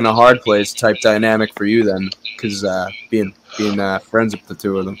rock and a hard place type dynamic for you then, because being friends with the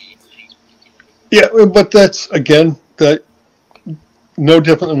two of them. Yeah, but that's again no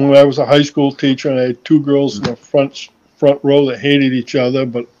different than when I was a high school teacher and I had two girls in the front row that hated each other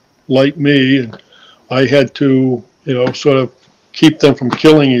but liked me, and I had to sort of keep them from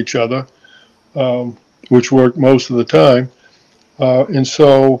killing each other, which worked most of the time. And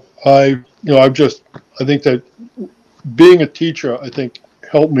so I think that being a teacher, I think,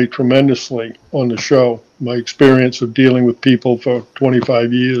 helped me tremendously on the show. My experience of dealing with people for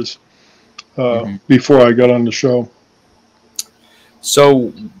 25 years before I got on the show.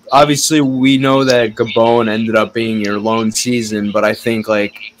 So obviously we know that Gabon ended up being your lone season, but I think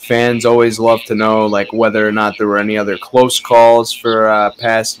like fans always love to know like whether or not there were any other close calls for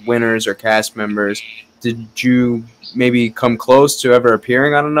past winners or cast members. Did you maybe come close to ever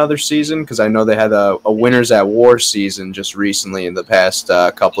appearing on another season? Because I know they had a Winners at War season just recently in the past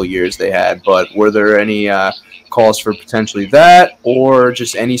couple of years they had, but were there any calls for potentially that, or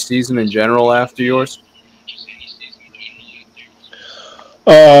just any season in general after yours?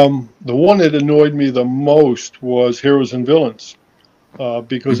 The one that annoyed me the most was Heroes and Villains,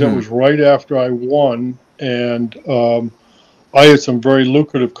 because that was right after I won, and I had some very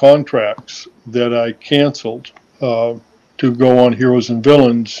lucrative contracts that I canceled to go on Heroes and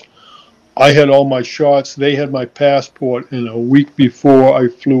Villains. I had all my shots. They had my passport, and a week before I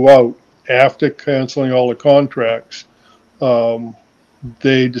flew out, after canceling all the contracts,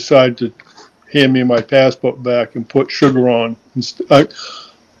 they decided to hand me my passport back and put sugar on.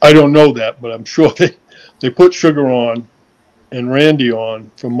 I don't know that, but I'm sure they put sugar on and Randy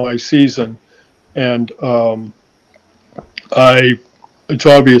on from my season, and it's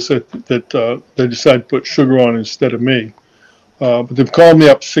obvious that they decided to put sugar on instead of me. But they've called me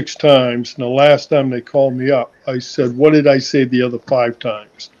up 6 times, and the last time they called me up, I said, "What did I say the other 5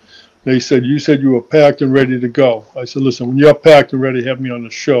 times?" They said, "You said you were packed and ready to go." I said, "Listen, when you're packed and ready to have me on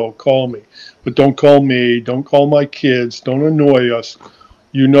the show, call me. But don't call me, don't call my kids, don't annoy us.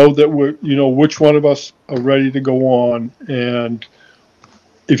 You know that you know which one of us are ready to go on, and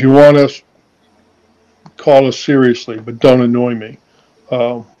if you want us, call us seriously, but don't annoy me."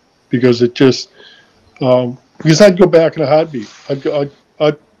 Because it just, because I'd go back in a heartbeat.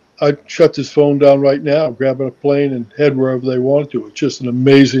 I'd shut this phone down right now, grab a plane, and head wherever they wanted to. It's just an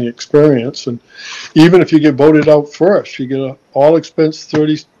amazing experience. And even if you get voted out first, you get an all-expense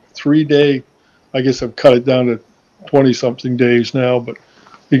 33-day, I guess I've cut it down to 20-something days now, but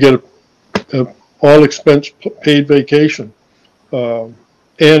you get a all-expense paid vacation. And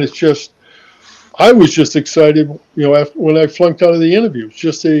it's just, I was just excited, when I flunked out of the interviews.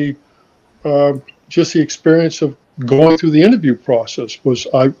 Just the experience of going through the interview process was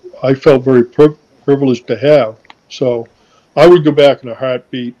I felt very privileged to have. So I would go back in a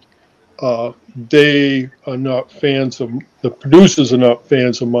heartbeat. They are not fans of the producers are not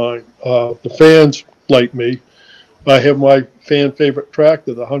fans of mine. The fans like me. I have my fan favorite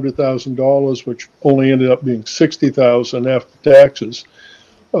tractor, the $100,000, which only ended up being $60,000 after taxes.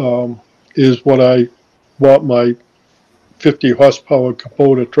 Is what I bought my 50 horsepower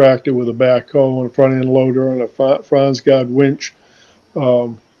Kubota tractor with a backhoe and a front end loader and a Franzgard winch.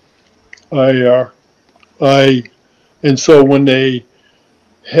 And so when they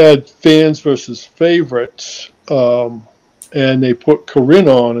had fans versus favorites, and they put Corinne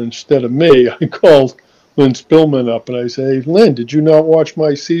on instead of me, I called Lynn Spillman up and I said, "Hey, Lynn, did you not watch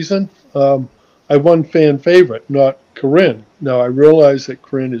my season? I won fan favorite, not Corinne." Now, I realize that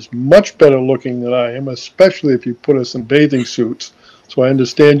Corinne is much better looking than I am, especially if you put us in bathing suits. So I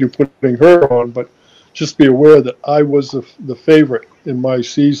understand you putting her on, but just be aware that I was the favorite in my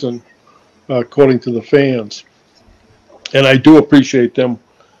season, according to the fans. And I do appreciate them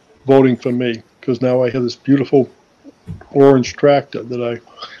voting for me, because now I have this beautiful orange tractor that I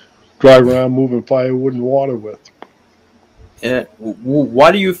drive around moving firewood and water with. Yeah.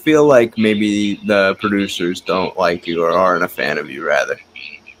 Why do you feel like maybe the producers don't like you or aren't a fan of you, rather?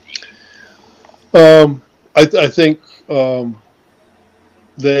 I think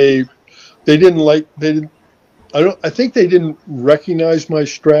they didn't. I think they didn't recognize my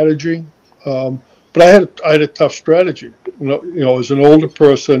strategy. But I had a tough strategy. As an older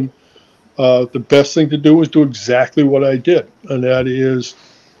person, the best thing to do was do exactly what I did, and that is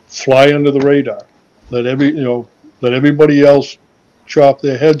fly under the radar. Let everybody else chop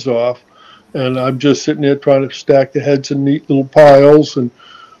their heads off, and I'm just sitting there trying to stack the heads in neat little piles and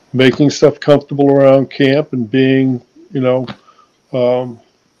making stuff comfortable around camp and being, I'm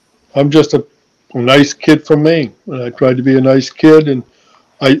just a nice kid from Maine, and I tried to be a nice kid, and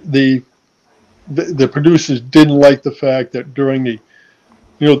the producers didn't like the fact that during the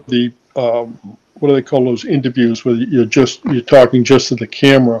what do they call those interviews where you're talking just to the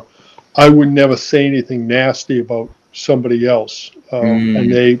camera, I would never say anything nasty about somebody else, and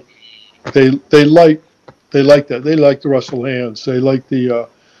they like that. They like the Russell Hands. They like the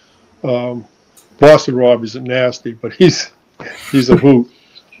Boston Rob isn't nasty, but he's a hoot.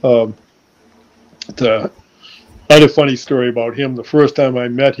 I had a funny story about him. The first time I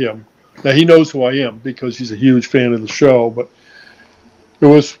met him, now he knows who I am because he's a huge fan of the show, but it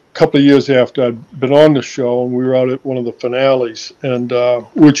was a couple of years after I'd been on the show, and we were out at one of the finales, and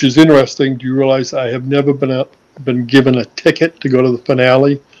which is interesting. Do you realize I have never been given a ticket to go to the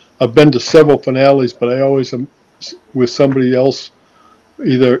finale? I've been to several finales, but I always am with somebody else,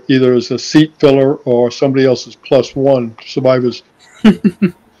 either as a seat filler or somebody else's +1 survivors.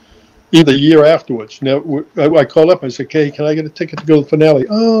 Either year afterwards. Now, I called up. I said, "Hey, can I get a ticket to go to the finale?"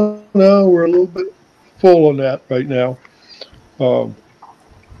 "Oh, no, we're a little bit full on that right now."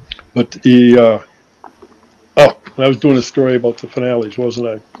 But And I was doing a story about the finales, wasn't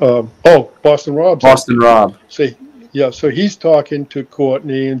I? Oh, Boston Rob's out Boston there. Rob. So, yeah, so he's talking to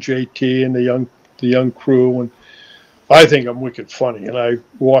Courtney and JT and the young crew, and I think I'm wicked funny. And I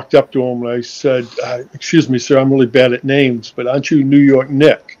walked up to him and I said, "Excuse me, sir, I'm really bad at names, but aren't you New York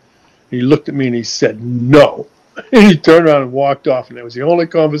Nick?" He looked at me and he said, "No." And he turned around and walked off. And that was the only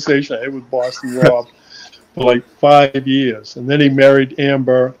conversation I had with Boston Rob for like 5 years. And then he married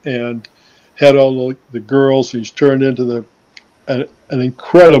Amber and had all the girls. He's turned into an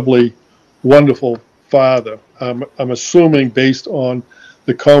incredibly wonderful father. I'm assuming based on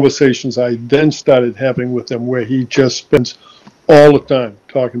the conversations I then started having with him, where he just spends all the time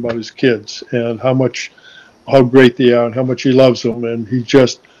talking about his kids and how great they are and how much he loves them. And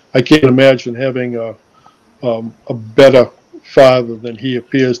I can't imagine having a better father than he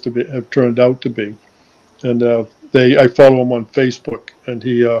appears to have turned out to be. And I follow him on Facebook, and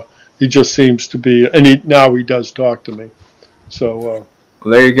he just seems to be, and now he does talk to me. So well,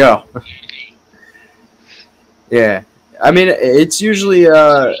 there you go. Yeah, I mean, it's usually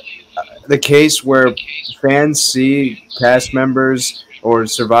the case where fans see cast members or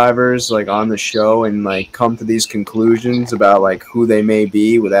survivors like on the show and like come to these conclusions about like who they may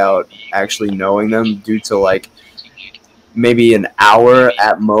be without actually knowing them due to like maybe an hour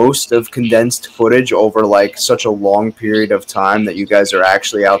at most of condensed footage over like such a long period of time that you guys are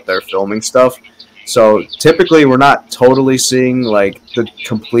actually out there filming stuff. So typically we're not totally seeing like the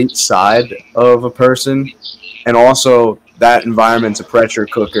complete side of a person, and also that environment's a pressure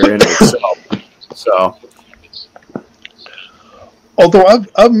cooker in itself. So although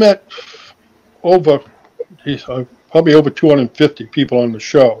I've met probably over 250 people on the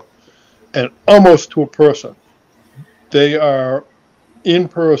show, and almost to a person, they are in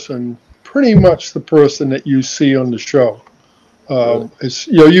person pretty much the person that you see on the show. It's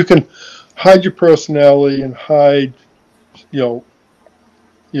you can hide your personality and hide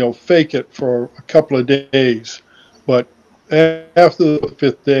fake it for a couple of days, but after the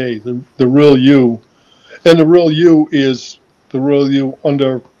fifth day, the real you, and the real you is the real you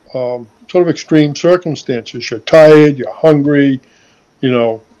under sort of extreme circumstances. You're tired, you're hungry,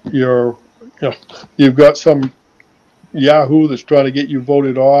 you've got some Yahoo that's trying to get you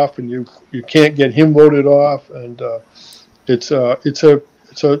voted off, and you can't get him voted off, and it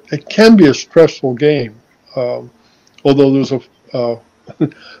can be a stressful game. Although there's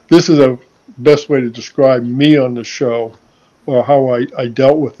this is a best way to describe me on the show, or how I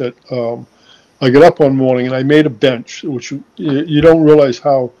dealt with it. I got up one morning and I made a bench, which you don't realize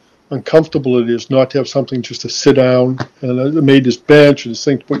how uncomfortable it is not to have something just to sit down. And I made this bench and this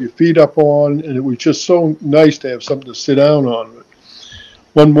thing to put your feet up on, and it was just so nice to have something to sit down on. But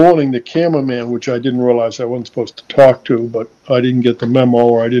one morning, the cameraman, which I didn't realize I wasn't supposed to talk to, but I didn't get the memo,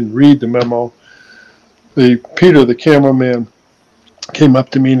 or I didn't read the memo. Peter, the cameraman, came up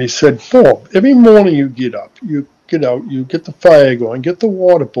to me and he said, "Bob, every morning you get up, you get out, you get the fire going, get the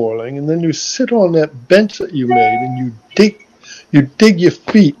water boiling, and then you sit on that bench that you made and you dig your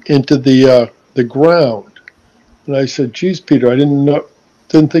feet into the ground." And I said, "Geez, Peter, I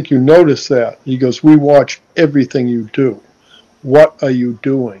didn't think you noticed that." He goes, "We watch everything you do. What are you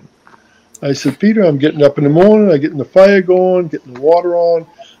doing?" I said, "Peter, I'm getting up in the morning, I'm getting the fire going, getting the water on,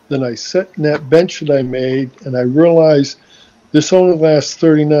 then I sit in that bench that I made, and I realize this only lasts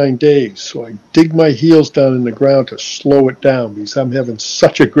 39 days, so I dig my heels down in the ground to slow it down because I'm having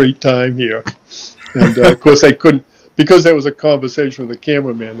such a great time here." And of course I couldn't, because there was a conversation with the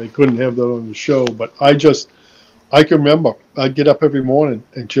cameraman, they couldn't have that on the show. But I can remember I'd get up every morning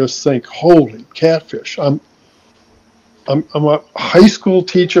and just think, holy catfish, I'm a high school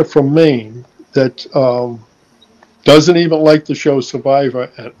teacher from Maine that doesn't even like the show Survivor,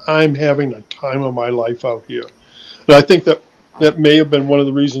 and I'm having the time of my life out here. And I think that may have been one of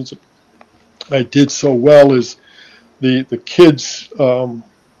the reasons I did so well, is the kids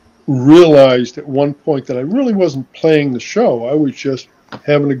realized at one point that I really wasn't playing the show. I was just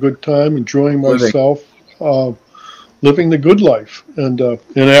having a good time, enjoying myself, living the good life, and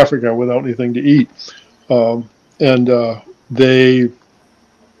in Africa without anything to eat. I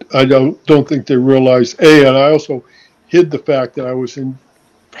don't think they realized, and I also hid the fact that I was in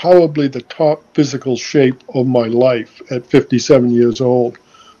probably the top physical shape of my life at 57 years old,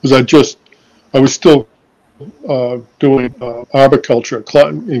 because I was still doing arboriculture,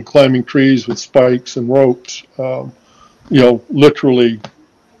 climbing trees with spikes and ropes, literally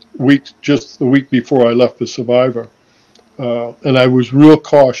just the week before I left for Survivor. And I was real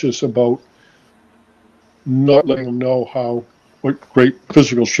cautious about not letting them know what great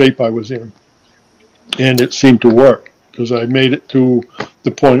physical shape I was in. And it seemed to work, because I made it to the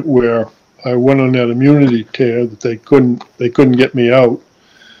point where I went on that immunity tear that they couldn't get me out.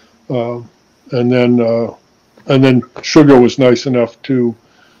 And then Sugar was nice enough to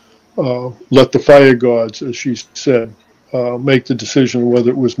let the fire gods, as she said, make the decision whether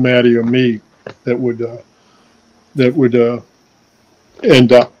it was Maddie or me that would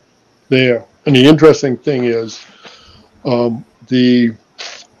end up there. And the interesting thing is,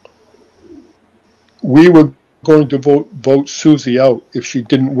 we were going to vote Susie out if she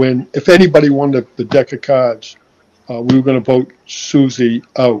didn't win. If anybody won the deck of cards, we were going to vote Susie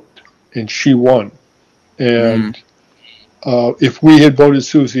out, and she won. And if we had voted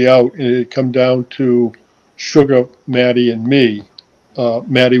Susie out and it had come down to Sugar, Maddie, and me,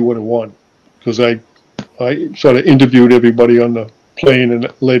 Maddie would have won, because I sort of interviewed everybody on the plane and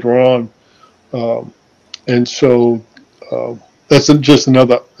later on, and so that's just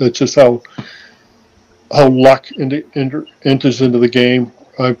how luck enters into the game.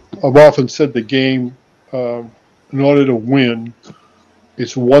 I've often said the game, in order to win,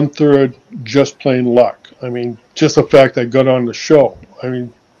 it's 1/3 just plain luck. I mean, just the fact I got on the show. I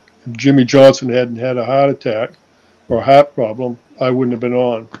mean, if Jimmy Johnson hadn't had a heart attack or a heart problem, I wouldn't have been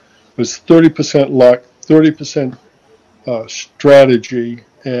on. It was 30% luck, 30% strategy,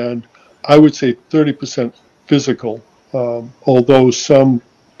 and I would say 30% physical. Although some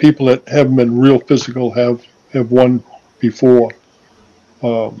people that haven't been real physical have won before.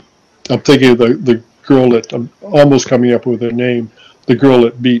 I'm thinking of the girl that, I'm almost coming up with her name, the girl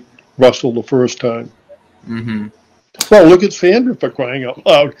that beat Russell the first time. Mm-hmm. Well, look at Sandra, for crying out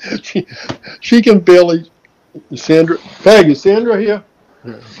loud. She can barely. Sandra, Peg, is Sandra here?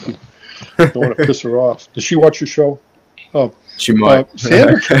 I don't want to piss her off. Does she watch your show? Oh, she might.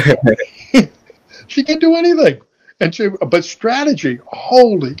 Sandra, she can do anything. But strategy,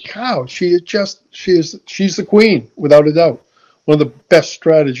 holy cow! She's the queen, without a doubt. One of the best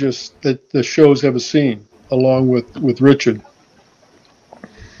strategists that the show's ever seen, along with Richard.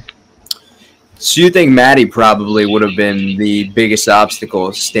 So you think Maddie probably would have been the biggest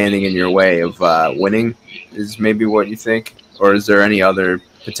obstacle standing in your way of winning, is maybe what you think? Or is there any other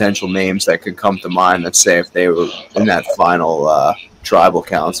potential names that could come to mind that say if they were in that final tribal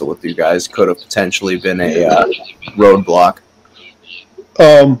council with you guys could have potentially been a roadblock?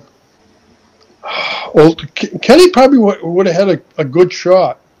 Well, Kenny probably would have had a good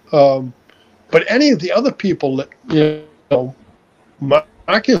shot. But any of the other people that,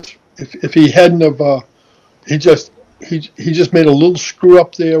 Marcus, if he hadn't have, he just made a little screw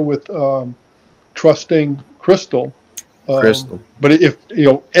up there with trusting Crystal. But if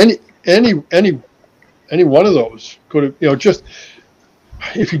any one of those could have, just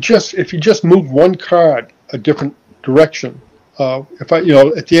if you just moved one card a different direction. If I,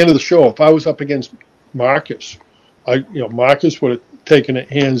 at the end of the show, if I was up against Marcus, Marcus would have taken it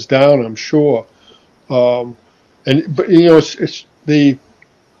hands down, I'm sure. But it's the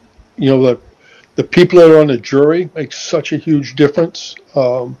people that are on the jury make such a huge difference.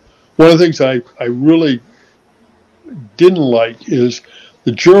 One of the things I really didn't like is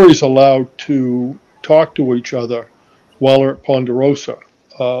the jury's allowed to talk to each other while they're at Ponderosa.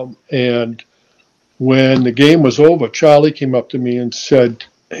 And when the game was over, Charlie came up to me and said,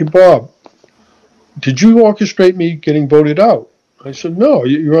 "Hey, Bob, did you orchestrate me getting voted out?" I said, "No,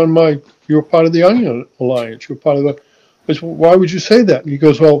 you're part of the Onion Alliance. You're part of the." I said, "Why would you say that?" And he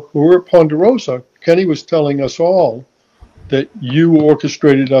goes, "Well, when we were at Ponderosa, Kenny was telling us all that you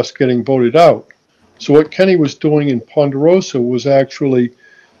orchestrated us getting voted out. So what Kenny was doing in Ponderosa was actually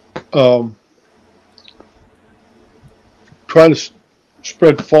trying to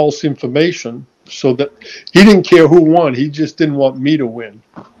spread false information so that he didn't care who won. He just didn't want me to win.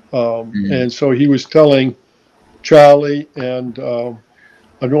 And so he was telling Charlie and I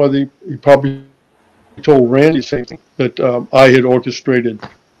know he probably told Randy the same thing, that I had orchestrated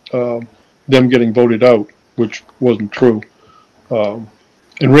them getting voted out, which wasn't true. And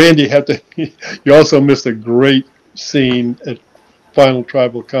Randy he also missed a great scene at Final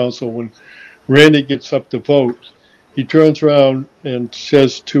Tribal Council when Randy gets up to vote. He turns around and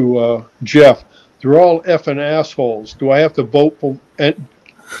says to Jeff, "They're all effing assholes. Do I have to vote for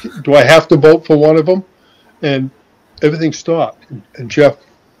one of them?" And everything stopped. And Jeff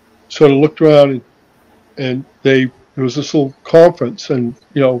sort of looked around and there was this little conference, and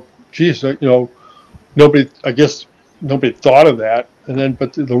nobody thought of that. And then,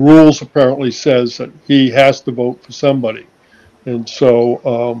 but the rules apparently says that he has to vote for somebody, and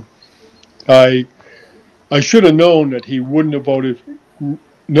so I should have known that he wouldn't have voted.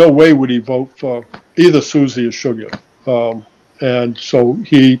 No way would he vote for either Susie or Sugar, and so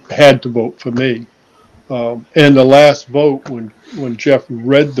he had to vote for me. And the last vote, when Jeff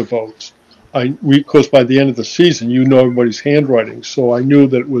read the votes, of course, by the end of the season, you know everybody's handwriting. So I knew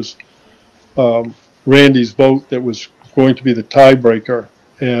that it was Randy's vote that was going to be the tiebreaker.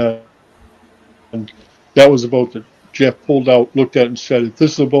 And that was a vote that Jeff pulled out, looked at it and said, if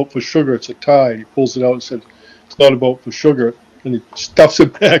this is a vote for Sugar, it's a tie. He pulls it out and said, it's not a vote for Sugar. And he stuffs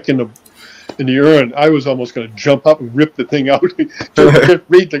it back in the urn. I was almost going to jump up and rip the thing out. Just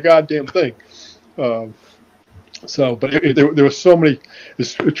read the goddamn thing. But there were so many.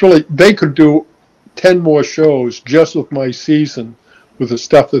 It's really, they could do 10 more shows just with my season, with the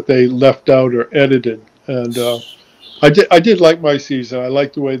stuff that they left out or edited. And I did like my season. I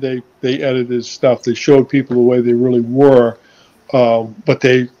liked the way they edited stuff. They showed people the way they really were. But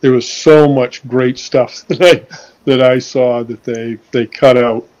there was so much great stuff that I saw that they cut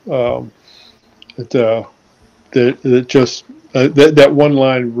out. That one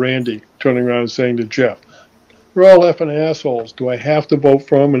line, Randy turning around and saying to Jeff, "We're all effing assholes. Do I have to vote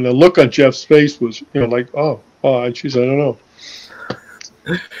for him?" And the look on Jeff's face was, like, oh, and she said, I don't know.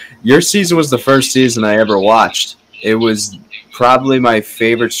 Your season was the first season I ever watched. It was probably my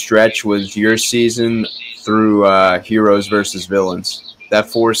favorite stretch was your season through Heroes versus Villains. That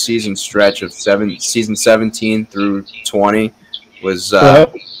 4-season stretch of season 17 through 20 was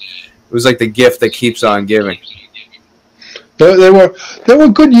it was like the gift that keeps on giving. They were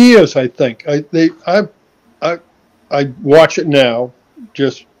good years, I think. I watch it now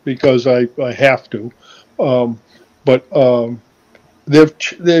just because I have to, but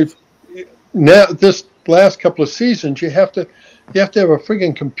they've now this last couple of seasons you have to have a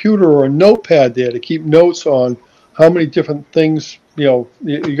friggin' computer or a notepad there to keep notes on how many different things. You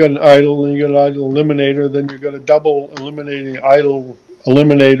got an idol, and you got an idol eliminator, then you got a double eliminating idol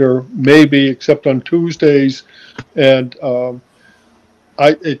eliminator, maybe except on Tuesdays, and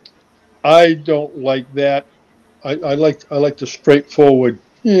I don't like that. I like the straightforward,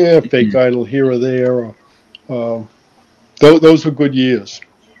 fake idol here or there. Those were good years.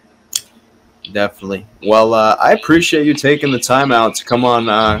 Definitely. Well, I appreciate you taking the time out to come on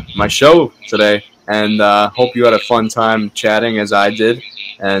my show today, and hope you had a fun time chatting as I did.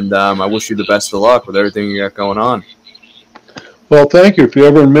 And I wish you the best of luck with everything you got going on. Well, thank you. If you're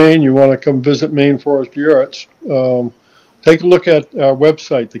ever in Maine, you want to come visit Maine Forest Yurts, take a look at our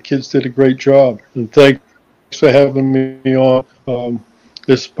website. The kids did a great job. And thanks for having me on.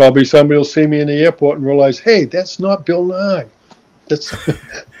 This probably somebody will see me in the airport and realize, hey, that's not Bill Nye. That's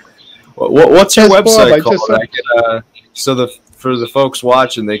what's your website called? For the folks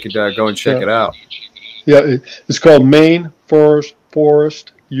watching, they could go and check it out. Yeah, it's called Maine Forest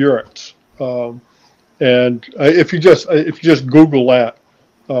Yurts. And if you just Google that,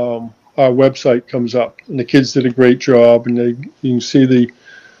 our website comes up, and the kids did a great job, and you can see the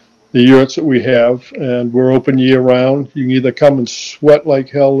yurts that we have, and we're open year round. You can either come and sweat like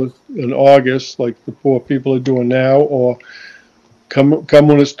hell in August, like the poor people are doing now, or come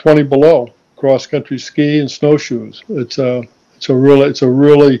when it's 20 below, cross country ski and snowshoes. It's a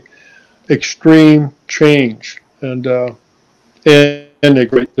really extreme change, and they're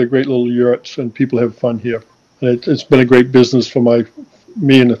great. They're great little yurts, and people have fun here. And it's been a great business for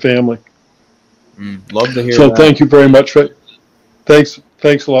me and the family. Love to hear. So thank you very much thanks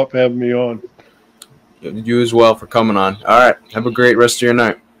a lot for having me on. You as well for coming on. All right. Have a great rest of your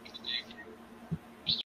night.